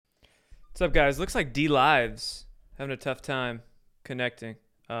What's up, guys? Looks like D Live's having a tough time connecting.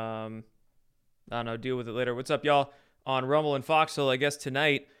 I don't know. Deal with it later. What's up, y'all? On Rumble and Foxhole, I guess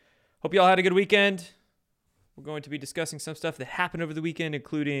tonight. Hope y'all had a good weekend. We're going to be discussing some stuff that happened over the weekend,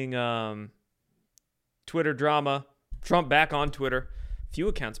 including Twitter drama. Trump back on Twitter. Few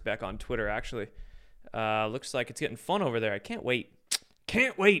accounts back on Twitter, actually. Looks like it's getting fun over there. I can't wait.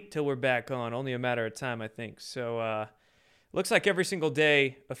 Can't wait till we're back on. Only a matter of time, I think. So, looks like every single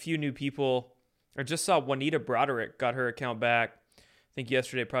day, a few new people. I just saw Juanita Broderick got her account back. I think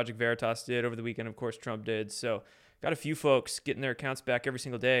yesterday Project Veritas did. Over the weekend, of course, Trump did. So got a few folks getting their accounts back every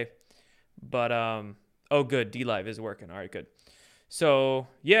single day. But, oh, good. D-Live is working. All right, good. So,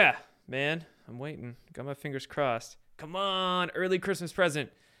 yeah, man, I'm waiting. Got my fingers crossed. Come on, early Christmas present.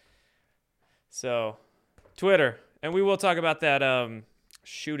 So, Twitter. And we will talk about that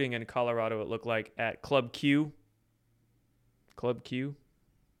shooting in Colorado, it looked like, at Club Q. Club Q.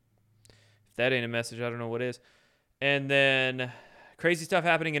 If that ain't a message, I don't know what is. And then crazy stuff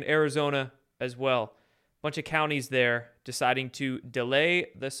happening in Arizona as well. Bunch of counties there deciding to delay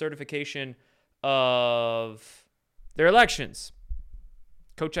the certification of their elections.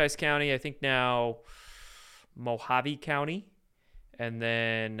 Cochise County, I think now Mojave County. And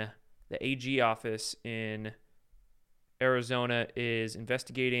then the AG office in Arizona is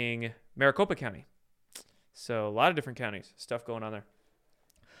investigating Maricopa County. So a lot of different counties, stuff going on there.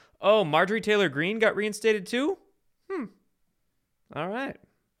 Oh, Marjorie Taylor Greene got reinstated too? All right.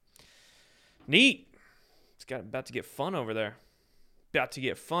 Neat. It's about to get fun over there. About to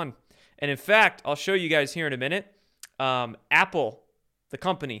get fun. And in fact, I'll show you guys here in a minute. Apple, the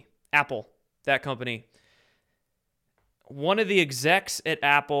company, Apple, that company. One of the execs at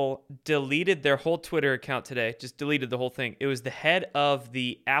Apple deleted their whole Twitter account today. Just deleted the whole thing. It was the head of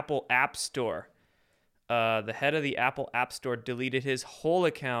the Apple App Store. The head of the Apple App Store deleted his whole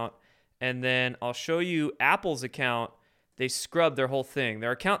account. And then I'll show you Apple's account. They scrubbed their whole thing.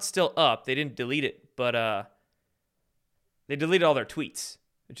 Their account's still up. They didn't delete it, but they deleted all their tweets.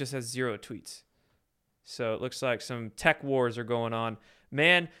 It just has 0 tweets. So it looks like some tech wars are going on.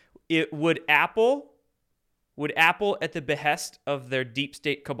 Man, would Apple, at the behest of their deep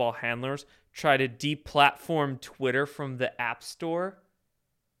state cabal handlers, try to deplatform Twitter from the App Store?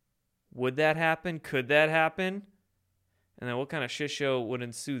 Would that happen? Could that happen? And then what kind of shit show would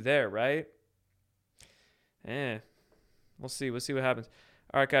ensue there, right? We'll see. We'll see what happens.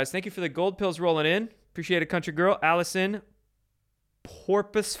 All right, guys. Thank you for the gold pills rolling in. Appreciate it, country girl. Allison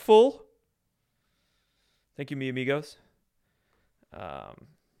Porpoiseful. Thank you, mi amigos.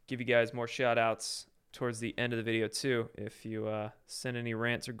 Give you guys more shout outs towards the end of the video, too, if you send any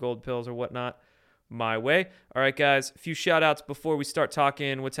rants or gold pills or whatnot my way. All right, guys, a few shout outs before we start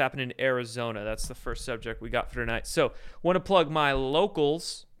talking what's happening in Arizona. That's the first subject we got for tonight. So, want to plug my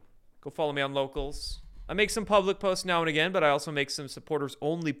locals. Go follow me on locals. I make some public posts now and again, but I also make some supporters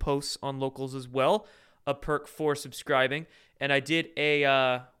only posts on locals as well. A perk for subscribing. And I did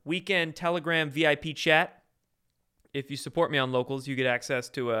a weekend Telegram VIP chat. If you support me on locals, you get access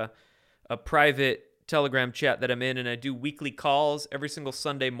to a private Telegram chat that I'm in, and I do weekly calls every single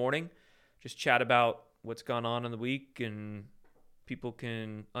Sunday morning. Just chat about what's gone on in the week, and people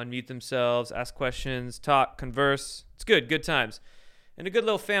can unmute themselves, ask questions, talk, converse. It's good times. And a good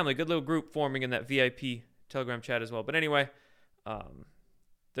little family, good little group forming in that VIP Telegram chat as well. But anyway,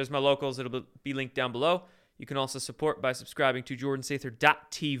 there's my locals. It'll be linked down below. You can also support by subscribing to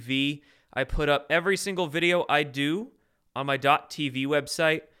JordanSather.tv. I put up every single video I do on my .tv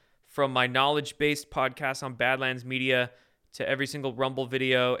website, from my knowledge-based podcast on Badlands Media to every single Rumble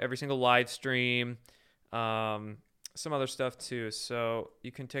video, every single live stream, some other stuff too. So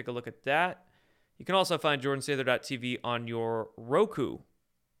you can take a look at that. You can also find JordanSather.tv on your Roku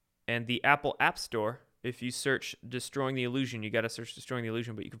and the Apple App Store. If you search Destroying the Illusion, you got to search Destroying the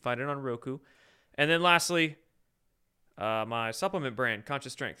Illusion, but you can find it on Roku. And then lastly, my supplement brand,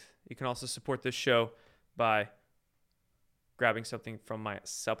 Conscious Strength. You can also support this show by grabbing something from my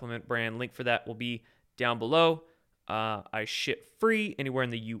supplement brand. Link for that will be down below. I ship free anywhere in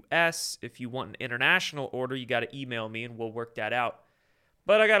the U.S. If you want an international order, you got to email me and we'll work that out.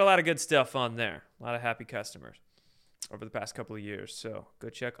 But I got a lot of good stuff on there. A lot of happy customers over the past couple of years. So go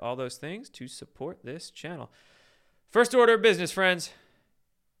check all those things to support this channel. First order of business, friends.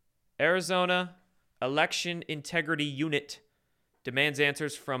 Arizona Election Integrity Unit demands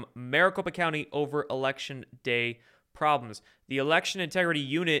answers from Maricopa County over Election Day problems. The Election Integrity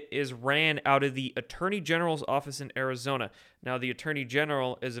Unit is ran out of the Attorney General's office in Arizona. Now, the Attorney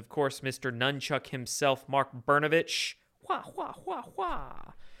General is, of course, Mr. Nunchuck himself, Mark Brnovich.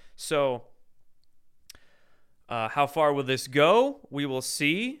 So, how far will this go? We will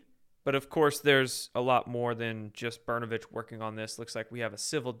see. But of course, there's a lot more than just Brnovich working on this. Looks like we have a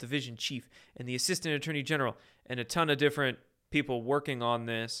civil division chief and the assistant attorney general and a ton of different people working on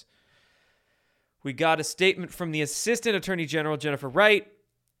this. We got a statement from the assistant attorney general, Jennifer Wright,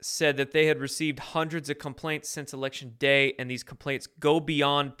 said that they had received hundreds of complaints since election day, and these complaints go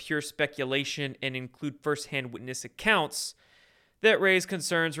beyond pure speculation and include firsthand witness accounts that raise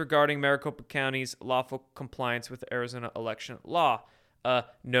concerns regarding Maricopa County's lawful compliance with the Arizona election law.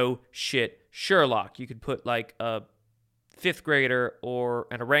 No shit, Sherlock. You could put like a fifth grader or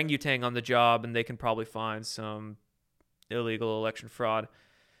an orangutan on the job, and they can probably find some illegal election fraud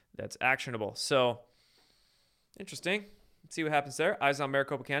that's actionable. So, interesting. Let's see what happens there. Eyes on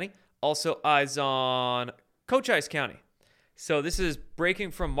Maricopa County. Also, eyes on Cochise County. So, this is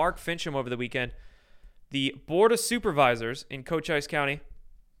breaking from Mark Fincham over the weekend. The Board of Supervisors in Cochise County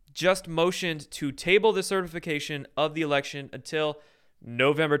just motioned to table the certification of the election until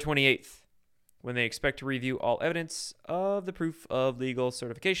November 28th, when they expect to review all evidence of the proof of legal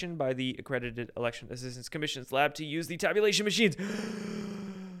certification by the Accredited Election Assistance Commission's lab to use the tabulation machines.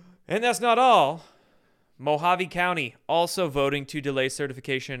 And that's not all. Mojave County also voting to delay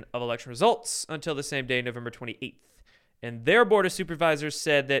certification of election results until the same day, November 28th. And their Board of Supervisors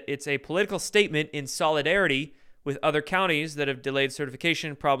said that it's a political statement in solidarity with other counties that have delayed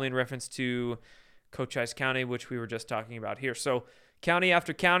certification, probably in reference to Cochise County, which we were just talking about here. So county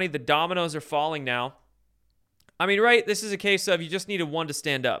after county, the dominoes are falling now. I mean, right, this is a case of you just needed one to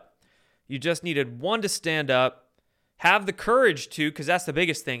stand up. You just needed one to stand up, have the courage to, because that's the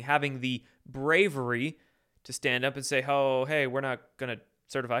biggest thing, having the bravery to stand up and say, oh, hey, we're not going to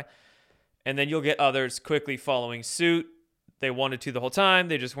certify. And then you'll get others quickly following suit. They wanted to the whole time.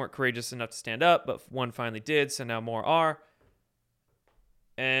 They just weren't courageous enough to stand up, but one finally did, so now more are.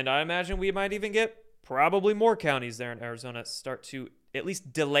 And I imagine we might even get probably more counties there in Arizona start to at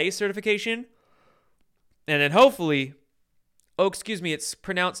least delay certification. And then hopefully, it's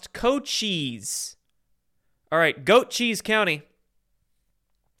pronounced Cochise. All right, Goat Cheese County.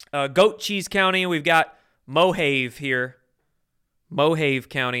 Goat Cheese County, we've got Mojave here. Mojave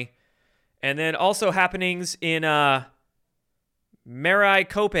County. And then also happenings in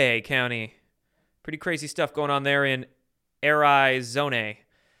Maricopa County. Pretty crazy stuff going on there in Arizona.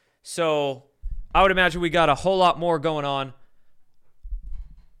 So I would imagine we got a whole lot more going on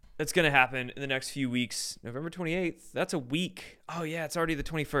that's going to happen in the next few weeks. November 28th, that's a week. Oh, yeah, it's already the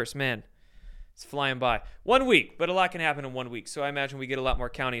 21st. Man, it's flying by. 1 week, but a lot can happen in 1 week. So I imagine we get a lot more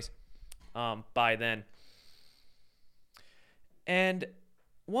counties by then. And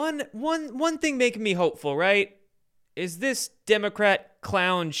one thing making me hopeful, right, is this Democrat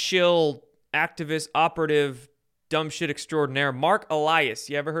clown shill activist operative dumb shit extraordinaire, Mark Elias.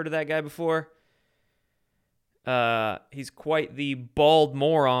 You ever heard of that guy before? He's quite the bald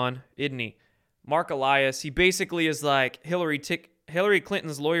moron, isn't he? Mark Elias. He basically is like Hillary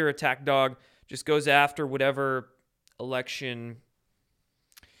Clinton's lawyer attack dog. Just goes after whatever election.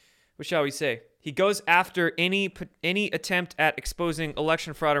 What shall we say? He goes after any attempt at exposing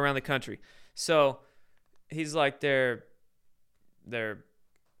election fraud around the country. So he's like their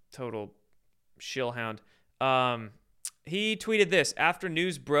total shillhound. He tweeted this after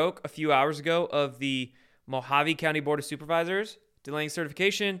news broke a few hours ago of the Mojave County Board of Supervisors delaying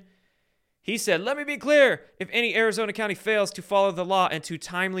certification. He said, "Let me be clear. If any Arizona county fails to follow the law and to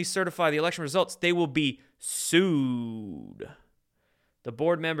timely certify the election results, they will be sued. The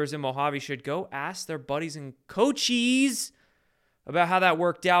board members in Mojave should go ask their buddies in Cochise about how that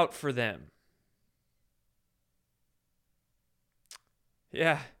worked out for them."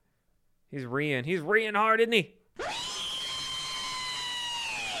 Yeah, he's reeing. He's reeing hard, isn't he?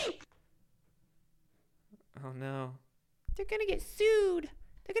 Oh, no. They're going to get sued.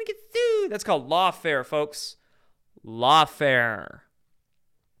 They're going to get sued. That's called lawfare, folks. Lawfare.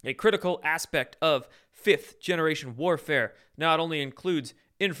 A critical aspect of fifth-generation warfare not only includes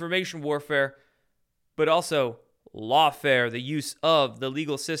information warfare, but also lawfare, the use of the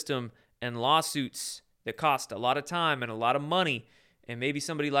legal system and lawsuits that cost a lot of time and a lot of money. And maybe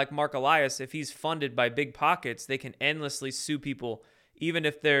somebody like Mark Elias, if he's funded by big pockets, they can endlessly sue people. Even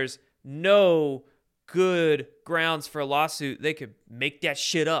if there's no good grounds for a lawsuit, they could make that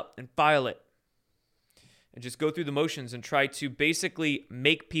shit up and file it. And just go through the motions and try to basically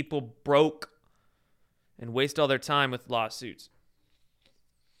make people broke and waste all their time with lawsuits.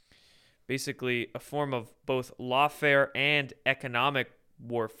 Basically, a form of both lawfare and economic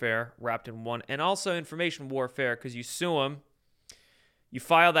warfare wrapped in one. And also information warfare, because you sue them. You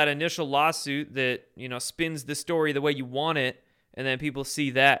file that initial lawsuit that, spins the story the way you want it, and then people see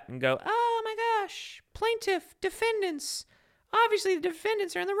that and go, "Oh my gosh, plaintiff, defendants, Obviously, the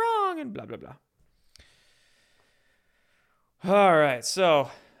defendants are in the wrong, and blah, blah, blah. All right, so,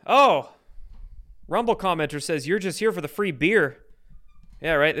 Rumble commenter says, you're just here for the free beer.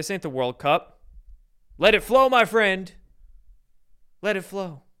 Yeah, right, this ain't the World Cup. Let it flow, my friend. Let it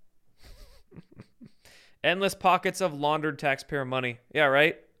flow. Endless pockets of laundered taxpayer money. Yeah,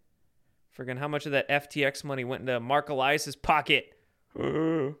 right? Friggin' how much of that FTX money went into Mark Elias's pocket?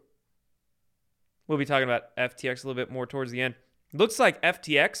 We'll be talking about FTX a little bit more towards the end. Looks like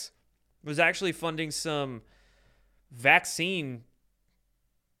FTX was actually funding some vaccine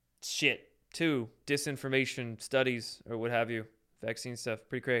shit too. Disinformation studies or what have you. Vaccine stuff.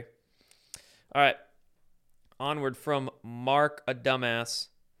 Pretty crazy. All right. Onward from Mark a dumbass.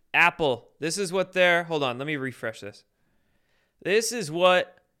 Apple. This is what their... Hold on. Let me refresh this. This is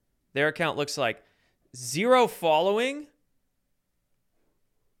what their account looks like. 0 following.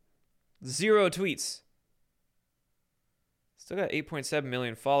 0 tweets. Still got 8.7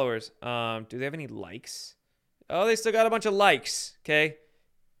 million followers. Do they have any likes? Oh, they still got a bunch of likes. Okay.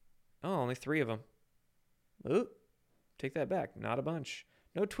 Oh, only 3 of them. Ooh. Take that back. Not a bunch.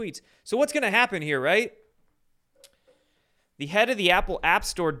 No tweets. So what's going to happen here, right? The head of the Apple App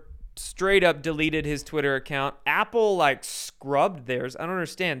Store straight up deleted his Twitter account. Apple, like, scrubbed theirs. I don't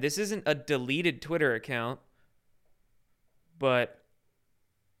understand. This isn't a deleted Twitter account. But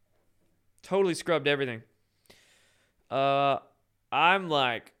totally scrubbed everything. I'm,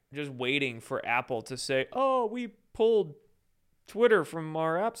 like, just waiting for Apple to say, oh, we pulled Twitter from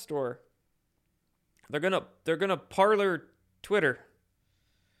our App Store. They're gonna Parler Twitter.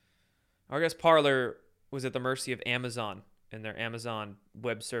 Or I guess Parler was at the mercy of Amazon and their Amazon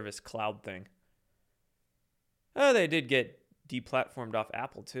Web Service cloud thing. Oh, they did get deplatformed off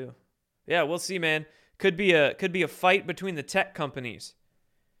Apple too. Yeah, we'll see, man. Could be a fight between the tech companies.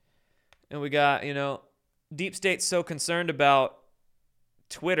 And we got, Deep State's so concerned about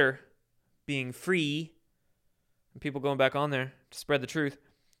Twitter being free and people going back on there to spread the truth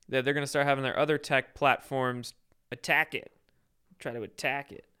that they're going to start having their other tech platforms attack it. Try to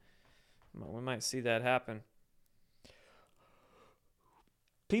attack it. We might see that happen.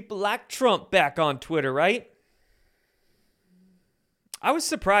 People like Trump back on Twitter, right? I was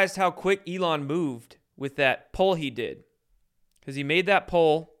surprised how quick Elon moved with that poll he did. Because he made that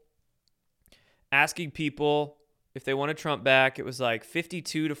poll asking people if they wanted Trump back. It was like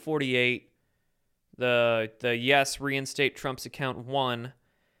 52 to 48. The yes, reinstate Trump's account won.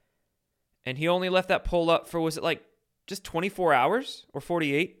 And he only left that poll up for, was it like just 24 hours or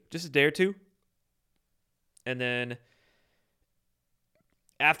 48? Just a day or two? And then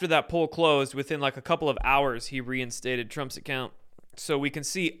after that poll closed, within like a couple of hours, he reinstated Trump's account. So we can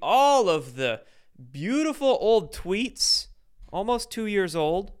see all of the beautiful old tweets, almost 2 years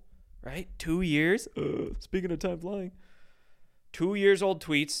old, right? 2 years. Speaking of time flying. 2 years old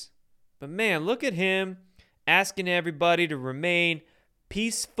tweets. But man, look at him asking everybody to remain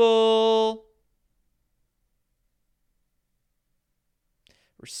peaceful.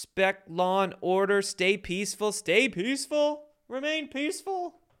 Respect law and order. Stay peaceful. Stay peaceful. Remain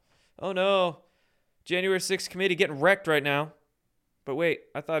peaceful. Oh no. January 6th committee getting wrecked right now. But wait,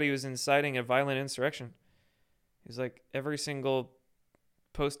 I thought he was inciting a violent insurrection. He's like, every single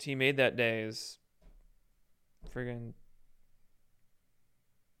post he made that day is friggin'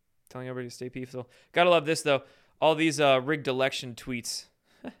 telling everybody to stay peaceful. Gotta love this, though. All these rigged election tweets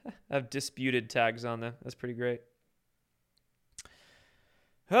have disputed tags on them. That's pretty great.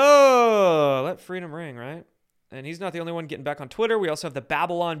 Oh, let freedom ring, right? And he's not the only one getting back on Twitter. We also have the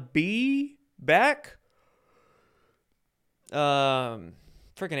Babylon Bee back. Freaking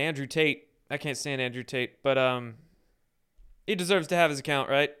Andrew Tate. I can't stand Andrew Tate, but he deserves to have his account,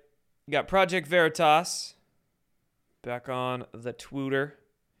 right? You got Project Veritas back on the Twitter.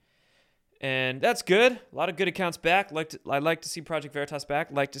 And that's good. A lot of good accounts back. I'd like to see Project Veritas back.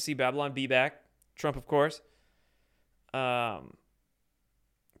 Like to see Babylon Bee back. Trump, of course. That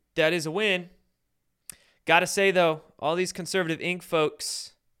is a win. Gotta say, though, all these conservative Inc.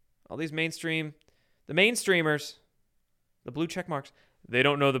 folks, all these the mainstreamers, the blue check marks, they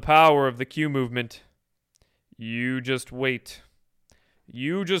don't know the power of the Q movement. You just wait.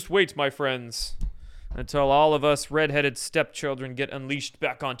 You just wait, my friends, until all of us redheaded stepchildren get unleashed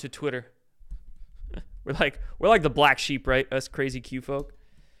back onto Twitter. We're like the black sheep, right? Us crazy Q folk.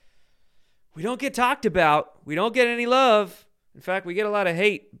 We don't get talked about. We don't get any love. In fact, we get a lot of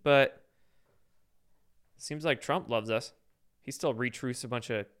hate, but it seems like Trump loves us. He still retruths a bunch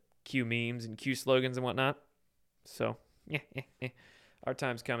of Q memes and Q slogans and whatnot. So, our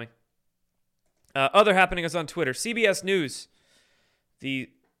time's coming. Other happenings on Twitter. CBS News, the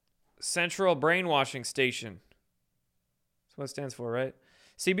central brainwashing station. That's what it stands for, right?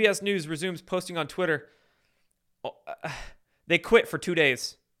 CBS News resumes posting on Twitter. They quit for 2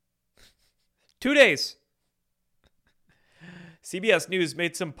 days. 2 days. CBS News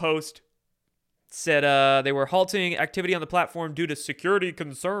made some post. Said they were halting activity on the platform due to security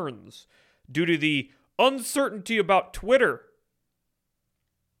concerns, due to the uncertainty about Twitter.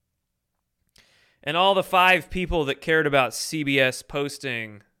 And all the 5 people that cared about CBS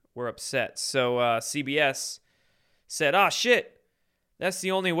posting were upset. So CBS said, oh, shit, that's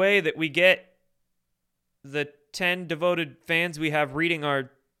the only way that we get the 10 devoted fans we have reading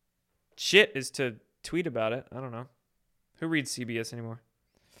our shit is to tweet about it. I don't know. Who reads CBS anymore?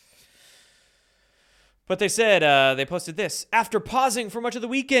 But they said, they posted this. After pausing for much of the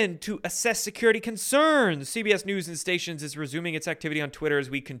weekend to assess security concerns, CBS News and Stations is resuming its activity on Twitter as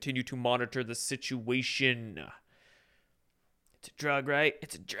we continue to monitor the situation. It's a drug, right?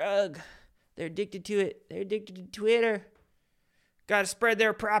 It's a drug. They're addicted to it. They're addicted to Twitter. Got to spread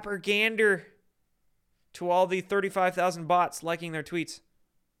their propaganda to all the 35,000 bots liking their tweets.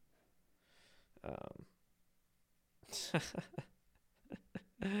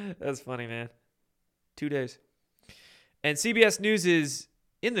 That's funny, man. 2 days. And CBS News is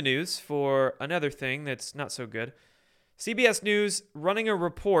in the news for another thing that's not so good. CBS News running a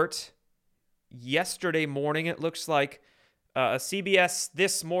report yesterday morning, it looks like. A CBS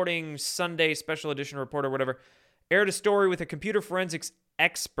This Morning Sunday special edition report or whatever aired a story with a computer forensics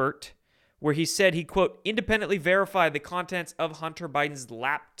expert where he said he, quote, independently verified the contents of Hunter Biden's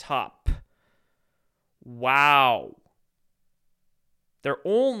laptop. Wow. They're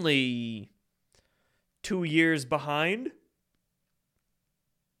only 2 years behind.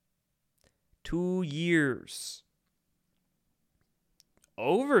 2 years.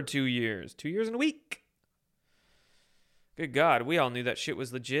 Over 2 years. 2 years and a week. Good God, we all knew that shit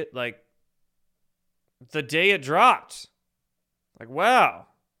was legit, like, the day it dropped. Like, wow.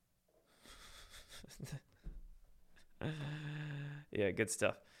 Yeah, good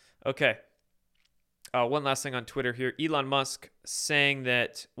stuff. Okay. One last thing on Twitter here. Elon Musk saying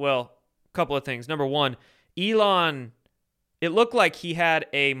that, well, a couple of things. Number one, Elon, it looked like he had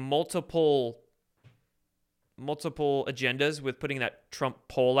a multiple agendas with putting that Trump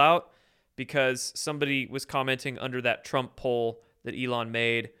poll out, because somebody was commenting under that Trump poll that Elon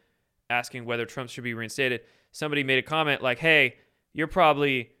made asking whether Trump should be reinstated. Somebody made a comment like, hey, you're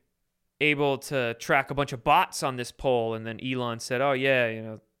probably able to track a bunch of bots on this poll. And then Elon said, oh,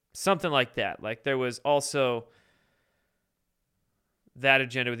 yeah, something like that. Like, there was also that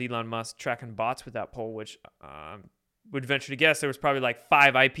agenda with Elon Musk tracking bots with that poll, which would venture to guess there was probably like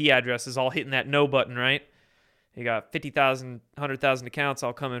 5 IP addresses all hitting that no button, right? You got 50,000, 100,000 accounts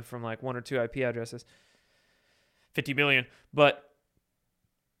all coming from like 1 or 2 IP addresses. 50 million. But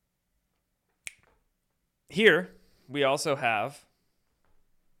here we also have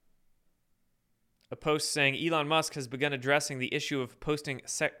a post saying Elon Musk has begun addressing the issue of posting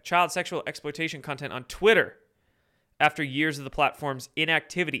child sexual exploitation content on Twitter after years of the platform's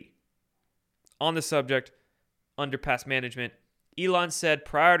inactivity. On the subject, under past management, Elon said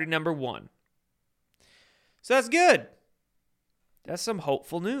priority number 1. So that's good. That's some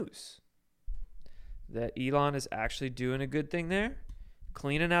hopeful news. That Elon is actually doing a good thing there.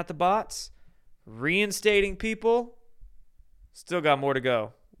 Cleaning out the bots. Reinstating people. Still got more to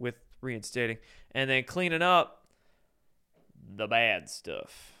go with reinstating. And then cleaning up the bad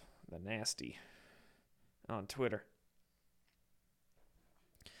stuff. The nasty. On Twitter.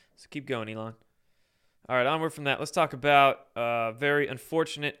 So keep going, Elon. All right, onward from that. Let's talk about a very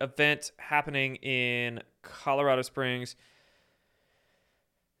unfortunate event happening in Colorado Springs.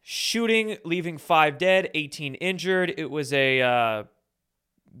 Shooting, leaving 5 dead, 18 injured. It was a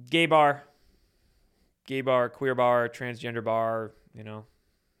gay bar, queer bar, transgender bar,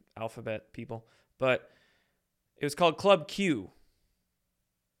 alphabet people. But it was called Club Q.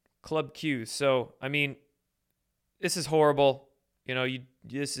 Club Q. So, I mean, this is horrible.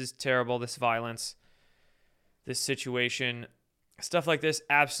 This is terrible, this violence. This situation, stuff like this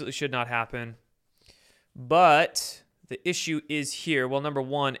absolutely should not happen. But the issue is here. Well, number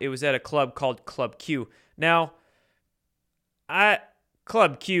one, it was at a club called Club Q. Now,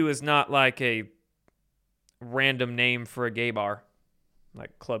 Club Q is not like a random name for a gay bar,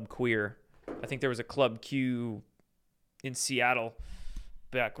 like Club Queer. I think there was a Club Q in Seattle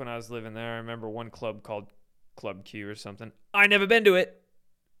back when I was living there. I remember one club called Club Q or something. I never been to it,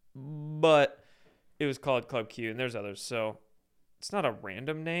 but it was called Club Q, and there's others. So it's not a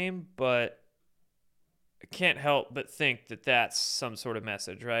random name, but I can't help but think that that's some sort of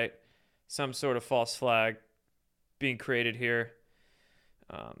message, right? Some sort of false flag being created here.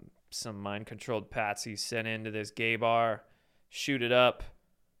 Some mind-controlled patsy sent into this gay bar shoot it up.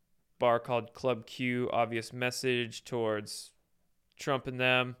 Bar called Club Q, obvious message towards Trump and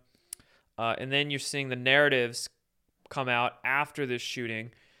them. And then you're seeing the narratives come out after this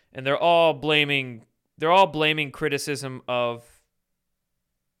shooting, and they're all blaming criticism of,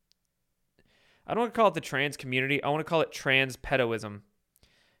 I don't want to call it the trans community. I want to call it trans pedoism,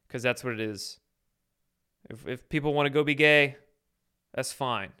 because that's what it is. If people want to go be gay, that's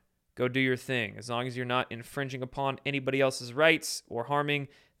fine. Go do your thing. As long as you're not infringing upon anybody else's rights or harming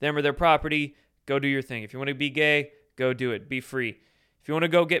them or their property, go do your thing. If you want to be gay, go do it. Be free. If you want to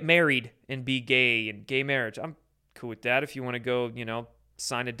go get married and be gay and gay marriage, I'm cool with that. If you want to go,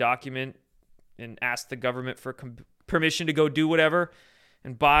 sign a document and ask the government for permission to go do whatever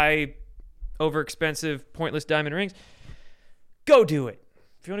and buy overexpensive, pointless diamond rings, go do it.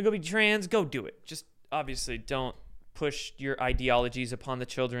 If you want to go be trans, go do it. Just obviously don't push your ideologies upon the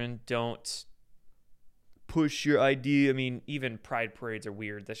children. Don't push your idea. I mean, even pride parades are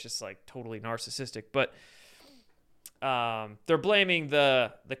weird. That's just like totally narcissistic. But they're blaming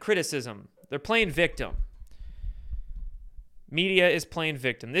the criticism. They're playing victim. Media is playing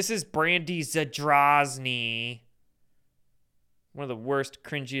victim. This is Brandy Zadrozny, one of the worst,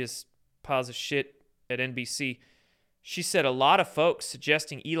 cringiest piles of shit at NBC. She said a lot of folks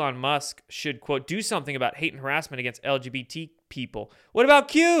suggesting Elon Musk should, quote, do something about hate and harassment against LGBT people. What about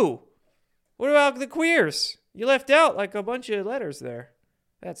Q? What about the queers? You left out like a bunch of letters there.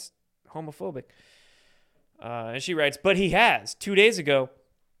 That's homophobic. And she writes, but he has. 2 days ago,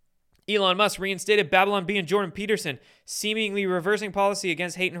 Elon Musk reinstated Babylon Bee and Jordan Peterson, seemingly reversing policy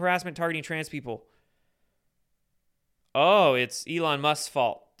against hate and harassment targeting trans people. Oh, it's Elon Musk's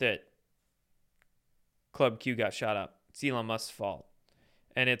fault that Club Q got shot up. It's Elon Musk's fault.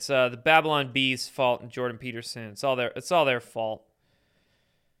 And it's the Babylon Bee's fault and Jordan Peterson. It's all their fault.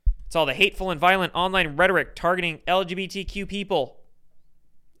 It's all the hateful and violent online rhetoric targeting LGBTQ people.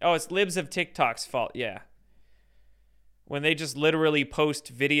 Oh, it's libs of TikTok's fault. Yeah. When they just literally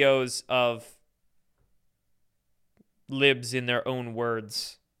post videos of libs in their own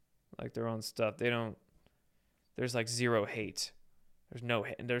words, like their own stuff. There's like zero hate. There's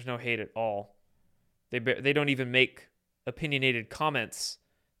no hate at all. They don't even make opinionated comments.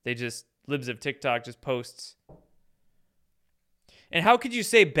 Libs of TikTok just posts. And how could you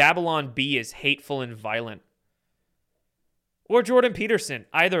say Babylon Bee is hateful and violent? Or Jordan Peterson,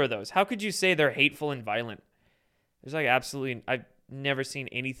 either of those. How could you say they're hateful and violent? There's like absolutely, I've never seen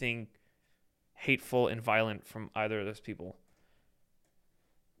anything hateful and violent from either of those people.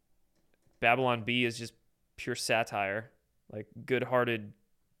 Babylon Bee is just pure satire, like good-hearted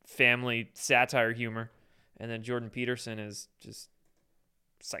family satire humor. And then Jordan Peterson is just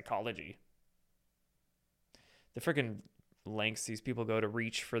psychology. The freaking lengths these people go to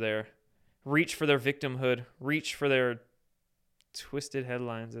reach for their victimhood, reach for their twisted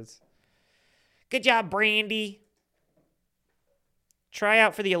headlines. It's good job, Brandy. Try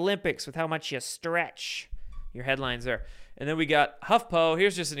out for the Olympics with how much you stretch. Your headlines there. And then we got HuffPo.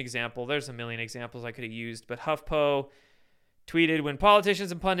 Here's just an example. There's a million examples I could have used, but HuffPo tweeted, when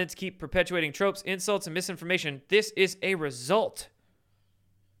politicians and pundits keep perpetuating tropes, insults, and misinformation, this is a result,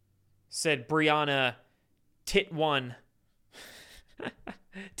 said Brianna Titone.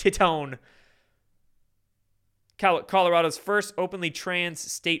 Titone. Colorado's first openly trans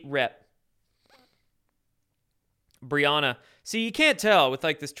state rep. Brianna. See, you can't tell with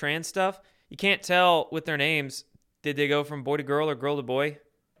like this trans stuff. You can't tell with their names. Did they go from boy to girl or girl to boy?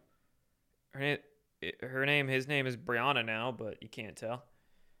 His name is Brianna now, but you can't tell.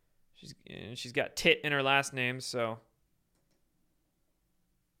 She's got tit in her last name, so.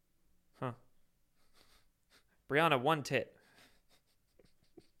 Huh. Brianna, one tit.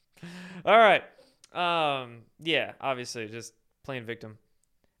 All right. Yeah, obviously, just playing victim.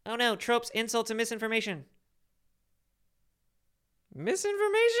 Oh no, tropes, insults, and misinformation.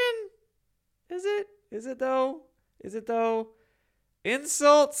 Misinformation? Is it? Is it though? Is it though?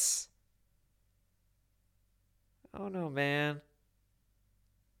 Insults? Oh no, man.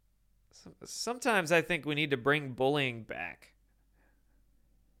 Sometimes I think we need to bring bullying back.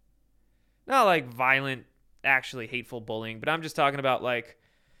 Not like violent, actually hateful bullying, but I'm just talking about like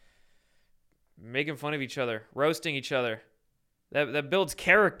making fun of each other, roasting each other. That builds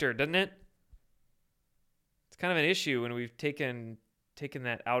character, doesn't it? It's kind of an issue when we've taken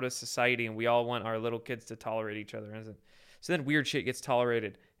that out of society and we all want our little kids to tolerate each other, isn't it? So then weird shit gets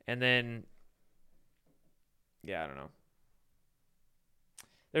tolerated. And then, yeah, I don't know.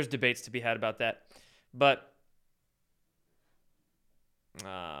 There's debates to be had about that. But,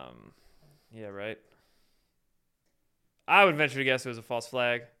 yeah, right. I would venture to guess it was a false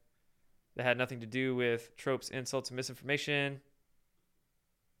flag. that had nothing to do with tropes, insults, and misinformation.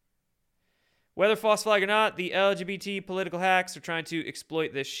 Whether false flag or not, the LGBT political hacks are trying to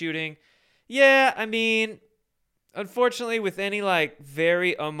exploit this shooting. Yeah, I mean, unfortunately, with any like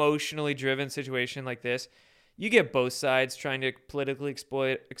very emotionally driven situation like this, you get both sides trying to politically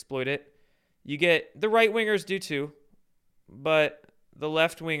exploit it. You get the right wingers do too, but the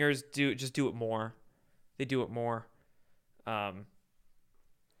left wingers do it more. They do it more,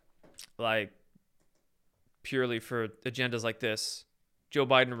 like purely for agendas like this. Joe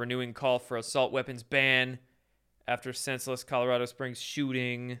Biden renewing call for assault weapons ban after senseless Colorado Springs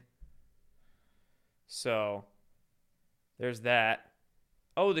shooting. So there's that.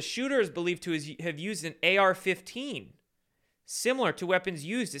 Oh, the shooter is believed to have used an AR-15, similar to weapons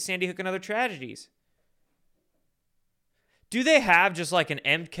used at Sandy Hook and other tragedies. Do they have just like an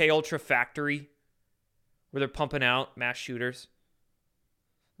MK Ultra factory where they're pumping out mass shooters,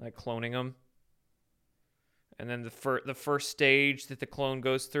 like cloning them? And then the first stage that the clone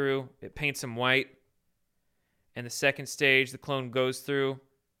goes through, it paints them white. And the second stage the clone goes through,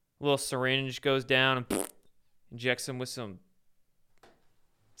 a little syringe goes down and injects them with some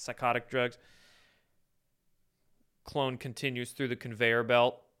psychotic drugs. Clone continues through the conveyor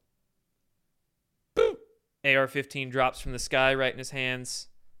belt. Boom! AR-15 drops from the sky right in his hands.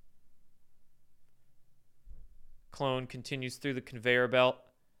 Clone continues through the conveyor belt.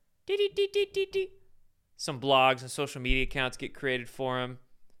 Some blogs and social media accounts get created for him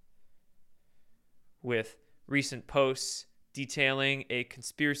with recent posts detailing a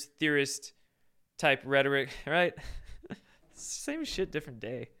conspiracy theorist type rhetoric, right? Same shit, different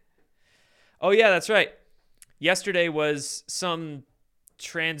day. Oh, yeah, that's right. Yesterday was some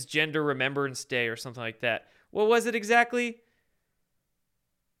transgender remembrance day or something like that. What was it exactly?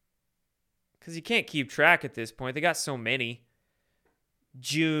 Because you can't keep track at this point. They got so many.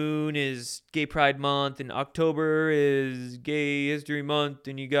 June is Gay Pride Month, and October is Gay History Month,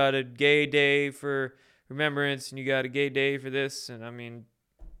 and you got a gay day for remembrance, and you got a gay day for this, and I mean,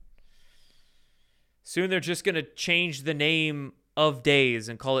 soon they're just going to change the name of days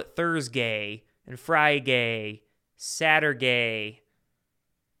and call it Thursday and Friday, Saturday,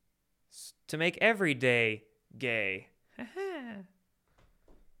 to make every day gay.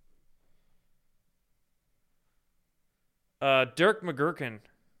 Dirk McGurkin.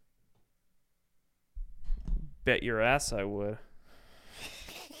 Bet your ass I would.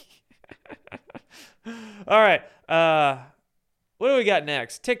 All right. What do we got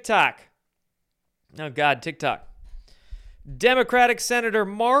next? TikTok. Oh, God, TikTok. Democratic Senator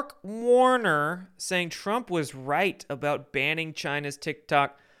Mark Warner saying Trump was right about banning China's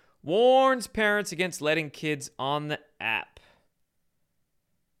TikTok, warns parents against letting kids on the app.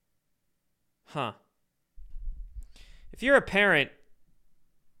 Huh. If you're a parent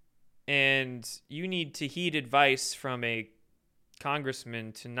and you need to heed advice from a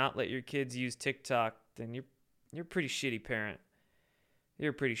congressman to not let your kids use TikTok, then you're a pretty shitty parent.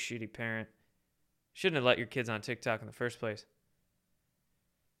 You're a pretty shitty parent. Shouldn't have let your kids on TikTok in the first place.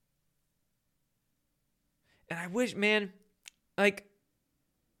 And I wish, man, like,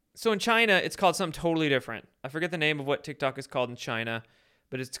 so in China, it's called something totally different. I forget the name of what TikTok is called in China,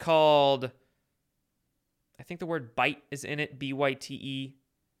 but it's called, I think the word byte is in it, B-Y-T-E.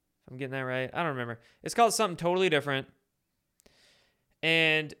 If I'm getting that right. I don't remember. It's called something totally different.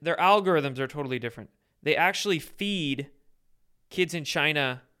 And their algorithms are totally different. They actually feed kids in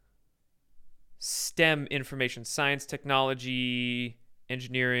China STEM information, science, technology,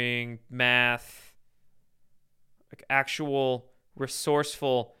 engineering, math, like actual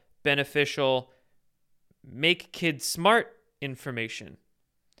resourceful, beneficial, make kids smart information.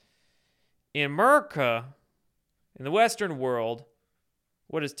 In America, in the Western world,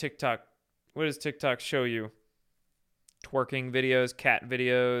 what does TikTok show you? Twerking videos, cat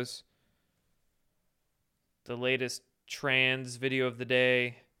videos, the latest trans video of the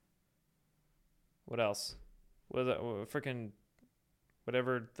day. What else? What is that? Freaking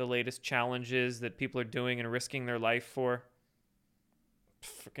whatever the latest challenge is that people are doing and risking their life for.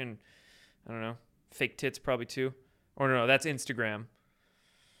 Freaking, I don't know. Fake tits probably too. Or no, that's Instagram.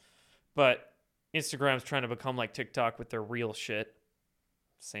 But Instagram's trying to become like TikTok with their real shit.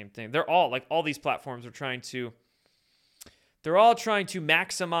 Same thing. They're all like, all these platforms are trying to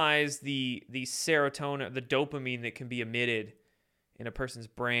maximize the serotonin, the dopamine that can be emitted in a person's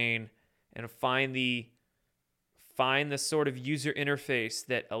brain, and find the sort of user interface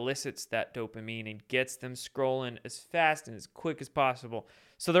that elicits that dopamine and gets them scrolling as fast and as quick as possible.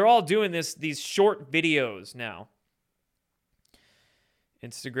 So they're all doing these short videos now.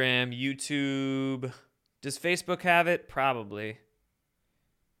 Instagram, YouTube. Does Facebook have it? Probably.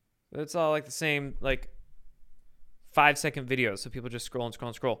 It's all like the same, like 5-second videos. So people just scroll and scroll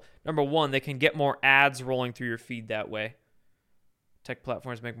and scroll. Number one, they can get more ads rolling through your feed that way. Tech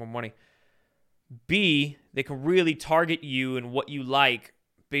platforms make more money. B, they can really target you and what you like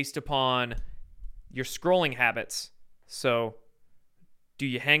based upon your scrolling habits. So do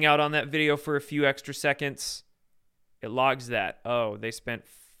you hang out on that video for a few extra seconds? It logs that. Oh, they spent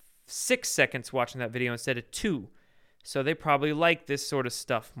 6 seconds watching that video instead of 2. So they probably like this sort of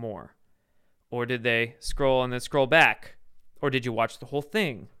stuff more. Or did they scroll and then scroll back? Or did you watch the whole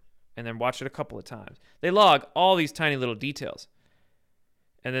thing and then watch it a couple of times? They log all these tiny little details.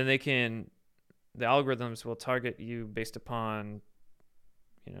 And then the algorithms will target you based upon,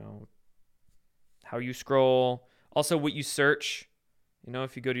 how you scroll. Also what you search.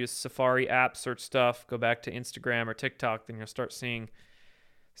 If you go to your Safari app, search stuff, go back to Instagram or TikTok, then you'll start seeing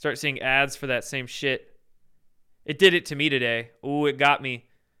ads for that same shit. It did it to me today. Ooh, it got me.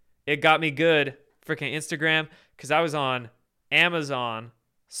 It got me good. Freaking Instagram, because I was on Amazon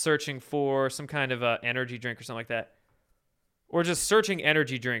searching for some kind of energy drink or something like that. Or just searching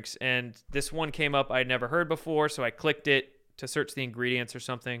energy drinks, and this one came up I'd never heard before, so I clicked it to search the ingredients or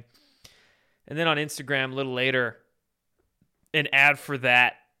something. And then on Instagram, a little later, an ad for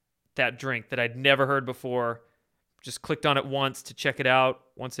that drink that I'd never heard before. Just clicked on it once to check it out.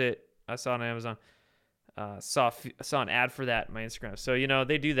 I saw it on Amazon. Saw an ad for that on my Instagram. So,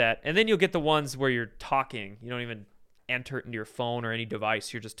 they do that. And then you'll get the ones where you're talking. You don't even enter it into your phone or any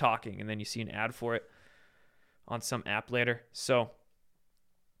device. You're just talking, and then you see an ad for it on some app later. So,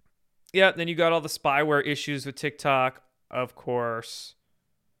 yeah, then you got all the spyware issues with TikTok, of course.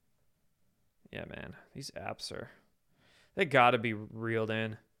 Yeah, man. These apps they gotta be reeled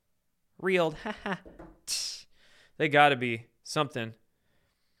in. Reeled, haha. They gotta be something.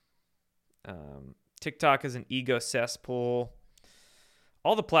 TikTok is an ego cesspool.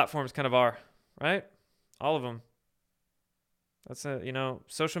 All the platforms kind of are, right? All of them. That's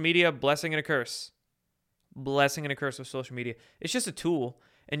social media, blessing and a curse. Blessing and a curse with social media. It's just a tool,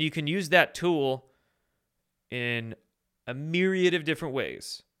 and you can use that tool in a myriad of different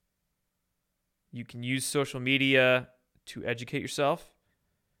ways. You can use social media to educate yourself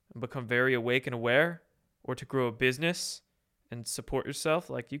and become very awake and aware, or to grow a business and support yourself.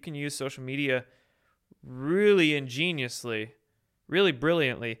 Like, you can use social media really ingeniously, really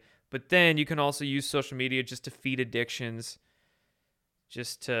brilliantly, but then you can also use social media just to feed addictions,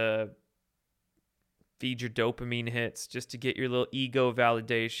 just to feed your dopamine hits, just to get your little ego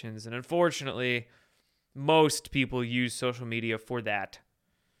validations. And unfortunately, most people use social media for that,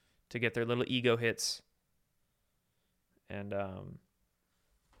 to get their little ego hits. And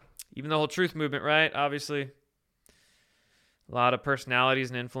even the whole truth movement, right? Obviously, a lot of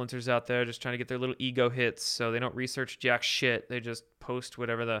personalities and influencers out there just trying to get their little ego hits, so they don't research jack shit. They just post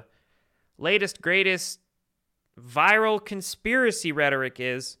whatever the latest, greatest viral conspiracy rhetoric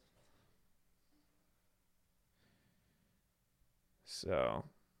is. So,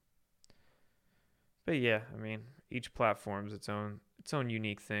 but yeah, each platform's its own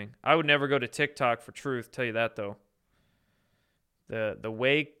unique thing. I would never go to TikTok for truth, tell you that though. The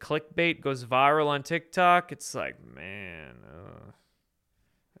way clickbait goes viral on TikTok, it's like, man,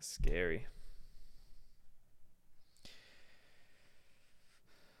 that's scary.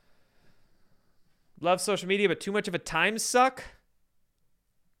 Love social media, but too much of a time suck?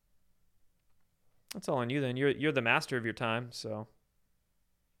 That's all on you then. You're the master of your time, so.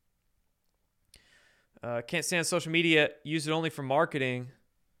 Can't stand social media, use it only for marketing.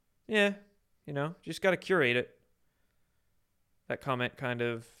 Yeah, just got to curate it. That comment kind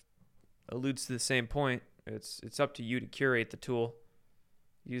of alludes to the same point. It's up to you to curate the tool.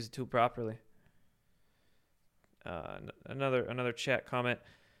 Use the tool properly. Another chat comment.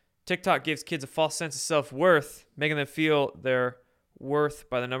 TikTok gives kids a false sense of self-worth, making them feel their worth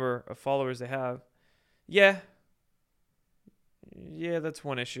by the number of followers they have. Yeah, that's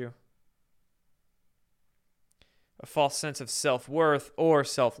one issue. A false sense of self-worth or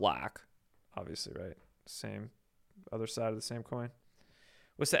self-lack, obviously, right? Same, other side of the same coin.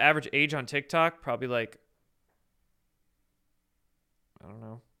 What's the average age on TikTok? Probably like, I don't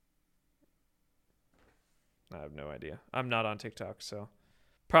know. I have no idea. I'm not on TikTok, so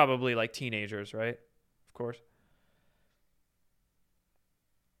probably like teenagers, right? Of course.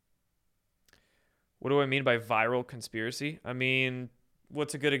 What do I mean by viral conspiracy?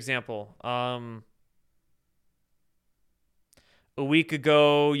 What's a good example? A week or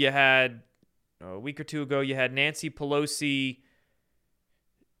two ago, you had Nancy Pelosi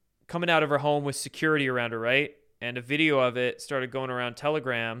coming out of her home with security around her, right? And a video of it started going around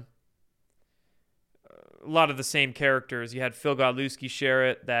Telegram. a lot of the same characters. You had Phil Godlewski share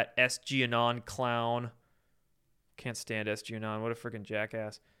it, that SG Anon clown. Can't stand SG Anon. What a freaking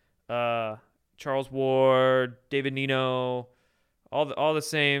jackass. Charles Ward, David Nino, all the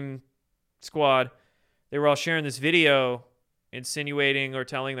same squad. They were all sharing this video insinuating or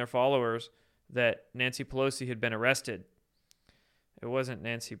telling their followers that Nancy Pelosi had been arrested. It wasn't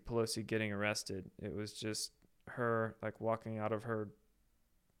Nancy Pelosi getting arrested. It was just her like walking out of her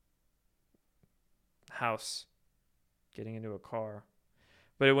house, getting into a car.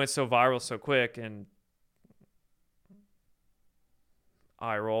 But it went so viral so quick, and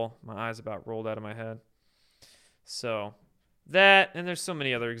eye roll. My eyes about rolled out of my head. So that, and there's so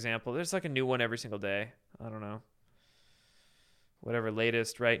many other examples. There's like a new one every single day. I don't know. Whatever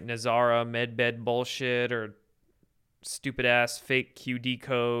latest, right? Nazara, medbed bullshit, or stupid ass fake QD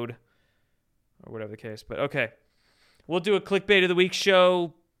code, or whatever the case. But okay. We'll do a clickbait of the week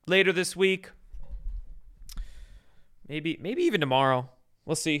show later this week. Maybe even tomorrow.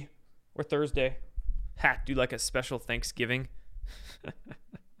 We'll see. Or Thursday. Do like a special Thanksgiving.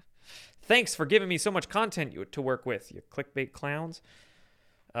 Thanks for giving me so much content to work with, you clickbait clowns.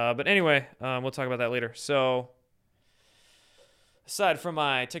 But anyway, we'll talk about that later. So, aside from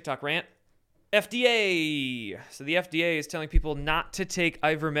my TikTok rant, FDA. So the FDA is telling people not to take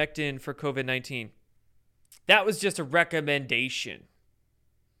ivermectin for COVID-19. That was just a recommendation.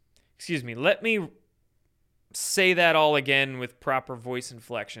 Excuse me. Let me say that all again with proper voice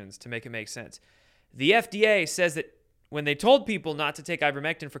inflections to make it make sense. The FDA says that when they told people not to take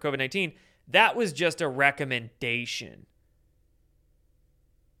ivermectin for COVID-19, that was just a recommendation.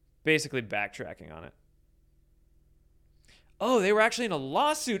 Basically backtracking on it. Oh, they were actually in a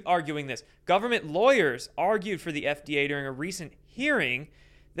lawsuit arguing this. Government lawyers argued for the FDA during a recent hearing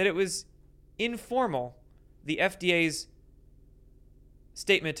that it was informal. The FDA's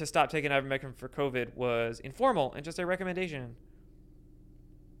statement to stop taking ivermectin for COVID was informal and just a recommendation.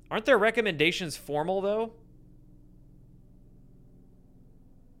 Aren't their recommendations formal, though?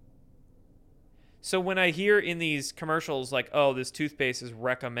 So when I hear in these commercials like, oh, this toothpaste is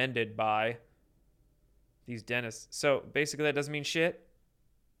recommended by these dentists. So basically that doesn't mean shit.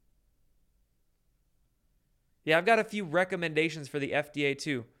 Yeah, I've got a few recommendations for the FDA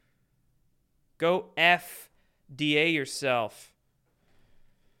too. Go FDA yourself.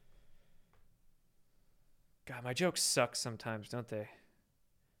 God, my jokes suck sometimes, don't they?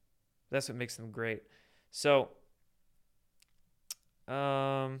 That's what makes them great. So,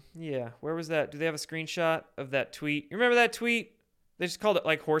 yeah, where was that? Do they have a screenshot of that tweet? You remember that tweet? They just called it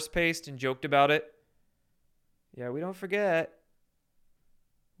like horse paste and joked about it. Yeah, we don't forget.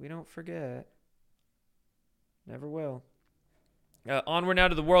 We don't forget. Never will. Onward now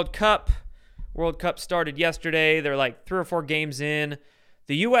to the World Cup. World Cup started yesterday. They're like 3 or 4 games in.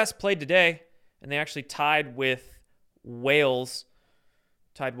 The U.S. played today, and they actually tied with Wales.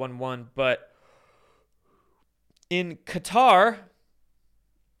 Tied 1-1. But in Qatar,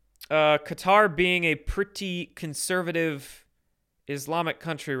 Qatar being a pretty conservative Islamic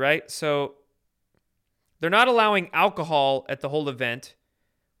country, right? So they're not allowing alcohol at the whole event,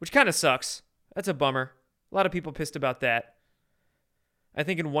 which kind of sucks. That's a bummer. A lot of people pissed about that. I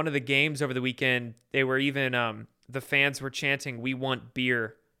think in one of the games over the weekend, they were even, the fans were chanting, "We want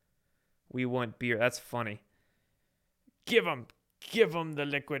beer. We want beer." That's funny. Give them the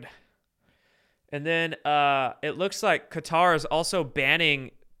liquid. And then it looks like Qatar is also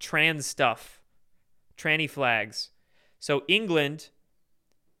banning trans stuff, tranny flags. So England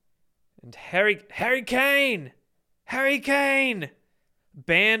and Harry Kane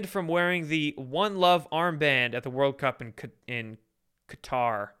banned from wearing the One Love armband at the World Cup in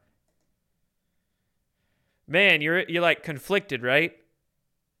Qatar. Man, you're like conflicted, right?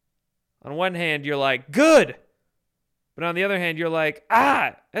 On one hand, you're like, good. But on the other hand, you're like,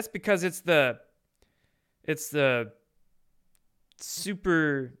 that's because it's the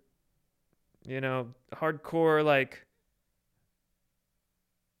super, hardcore, like,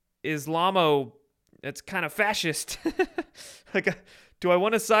 Islamo, it's kind of fascist. Like, do I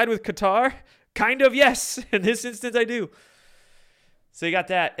want to side with Qatar? Kind of, yes. In this instance, I do. So you got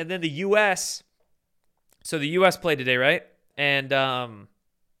that. And then the U.S. So the U.S. played today, right? And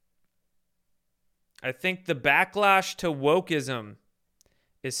I think the backlash to wokeism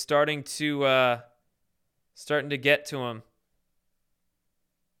is starting to get to them.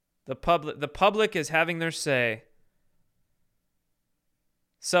 The public is having their say.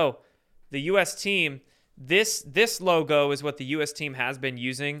 So the U.S. team, this logo is what the U.S. team has been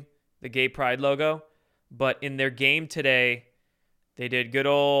using, the gay pride logo. But in their game today, they did good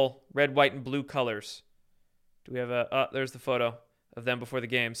old red, white, and blue colors. Do we have there's the photo of them before the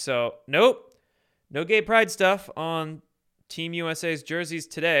game. So, nope. No gay pride stuff on Team USA's jerseys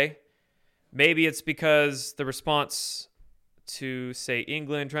today. Maybe it's because the response to, say,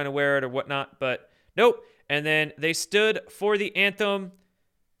 England trying to wear it or whatnot, but nope. And then they stood for the anthem,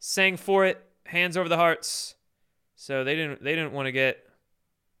 sang for it, hands over the hearts. So they didn't want to get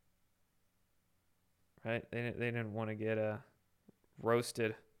right. They didn't want to get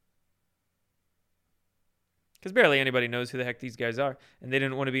roasted, because barely anybody knows who the heck these guys are, and they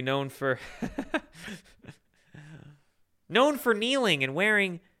didn't want to be known for kneeling and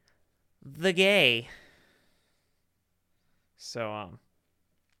wearing the gay. So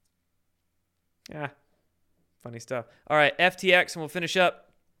yeah, funny stuff. All right, FTX, and we'll finish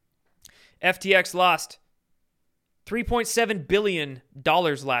up. FTX lost $3.7 billion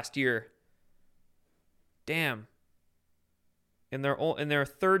last year. Damn. In their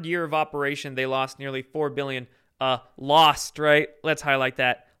third year of operation, they lost nearly $4 billion. Lost, right? Let's highlight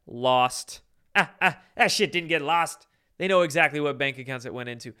that. Lost. That shit didn't get lost. They know exactly what bank accounts it went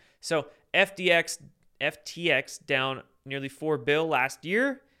into. So FTX down nearly $4 billion last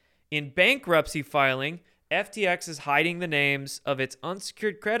year. In bankruptcy filing, FTX is hiding the names of its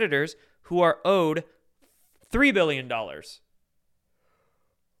unsecured creditors who are owed $3 billion.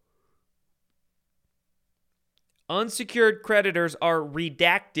 Unsecured creditors are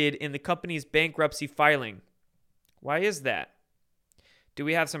redacted in the company's bankruptcy filing. Why is that? Do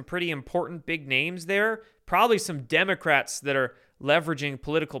we have some pretty important big names there? Probably some Democrats that are leveraging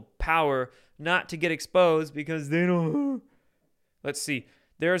political power not to get exposed because they don't. Let's see.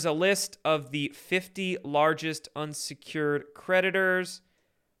 There's a list of the 50 largest unsecured creditors.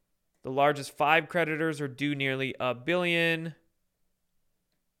 The largest 5 creditors are due nearly $1 billion.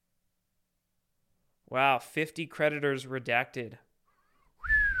 Wow, 50 creditors redacted.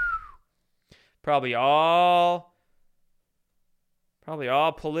 Probably all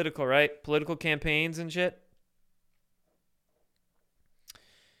political, right? Political campaigns and shit.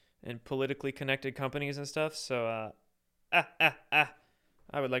 And politically connected companies and stuff. So, I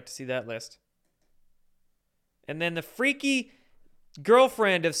would like to see that list. And then the freaky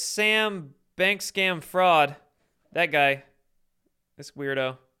girlfriend of Sam Bankman-Fried, that guy, this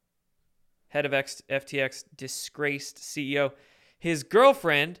weirdo, head of FTX, disgraced CEO. His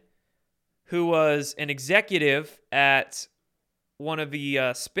girlfriend, who was an executive at one of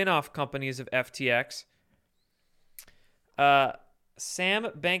the spin-off companies of FTX, Sam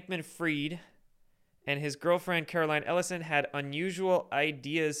Bankman-Fried and his girlfriend, Caroline Ellison, had unusual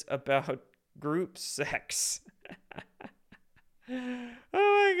ideas about group sex. Oh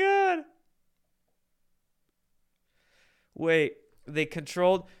my God. Wait, they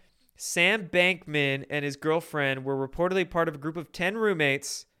controlled... Sam Bankman and his girlfriend were reportedly part of a group of 10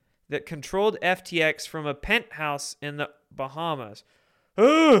 roommates that controlled FTX from a penthouse in the Bahamas.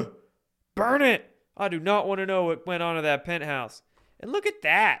 Ugh! Burn it! I do not want to know what went on in that penthouse. And look at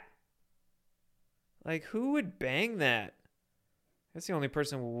that. Like, who would bang that? That's the only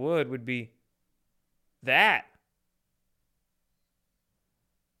person who would be that.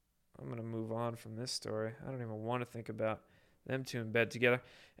 I'm going to move on from this story. I don't even want to think about them two in bed together.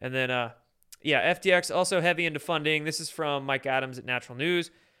 And then, FTX also heavy into funding. This is from Mike Adams at Natural News.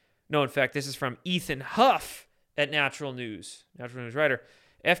 No, in fact, this is from Ethan Huff at Natural News writer.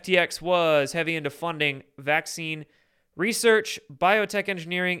 FTX was heavy into funding vaccine research, biotech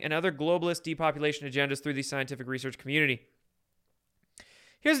engineering, and other globalist depopulation agendas through the scientific research community.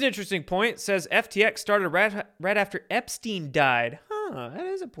 Here's an interesting point. It says FTX started right after Epstein died. That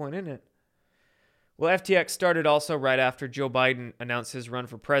is a point, isn't it? Well, FTX started also right after Joe Biden announced his run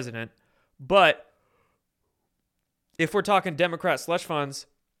for president. But if we're talking Democrat slush funds,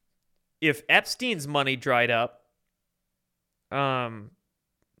 if Epstein's money dried up,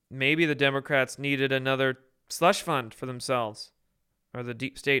 maybe the Democrats needed another slush fund for themselves, or the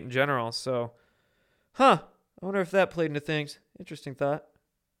deep state in general. So, I wonder if that played into things. Interesting thought.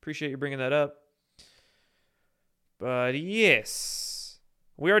 Appreciate you bringing that up. But yes.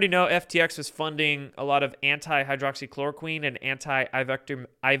 We already know FTX was funding a lot of anti-hydroxychloroquine and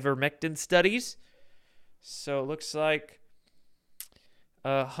anti-ivermectin studies. So it looks like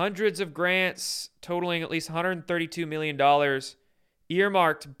hundreds of grants totaling at least $132 million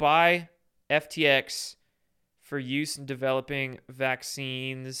earmarked by FTX for use in developing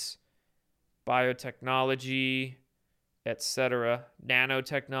vaccines, biotechnology, etc.,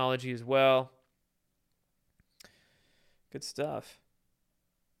 nanotechnology as well. Good stuff.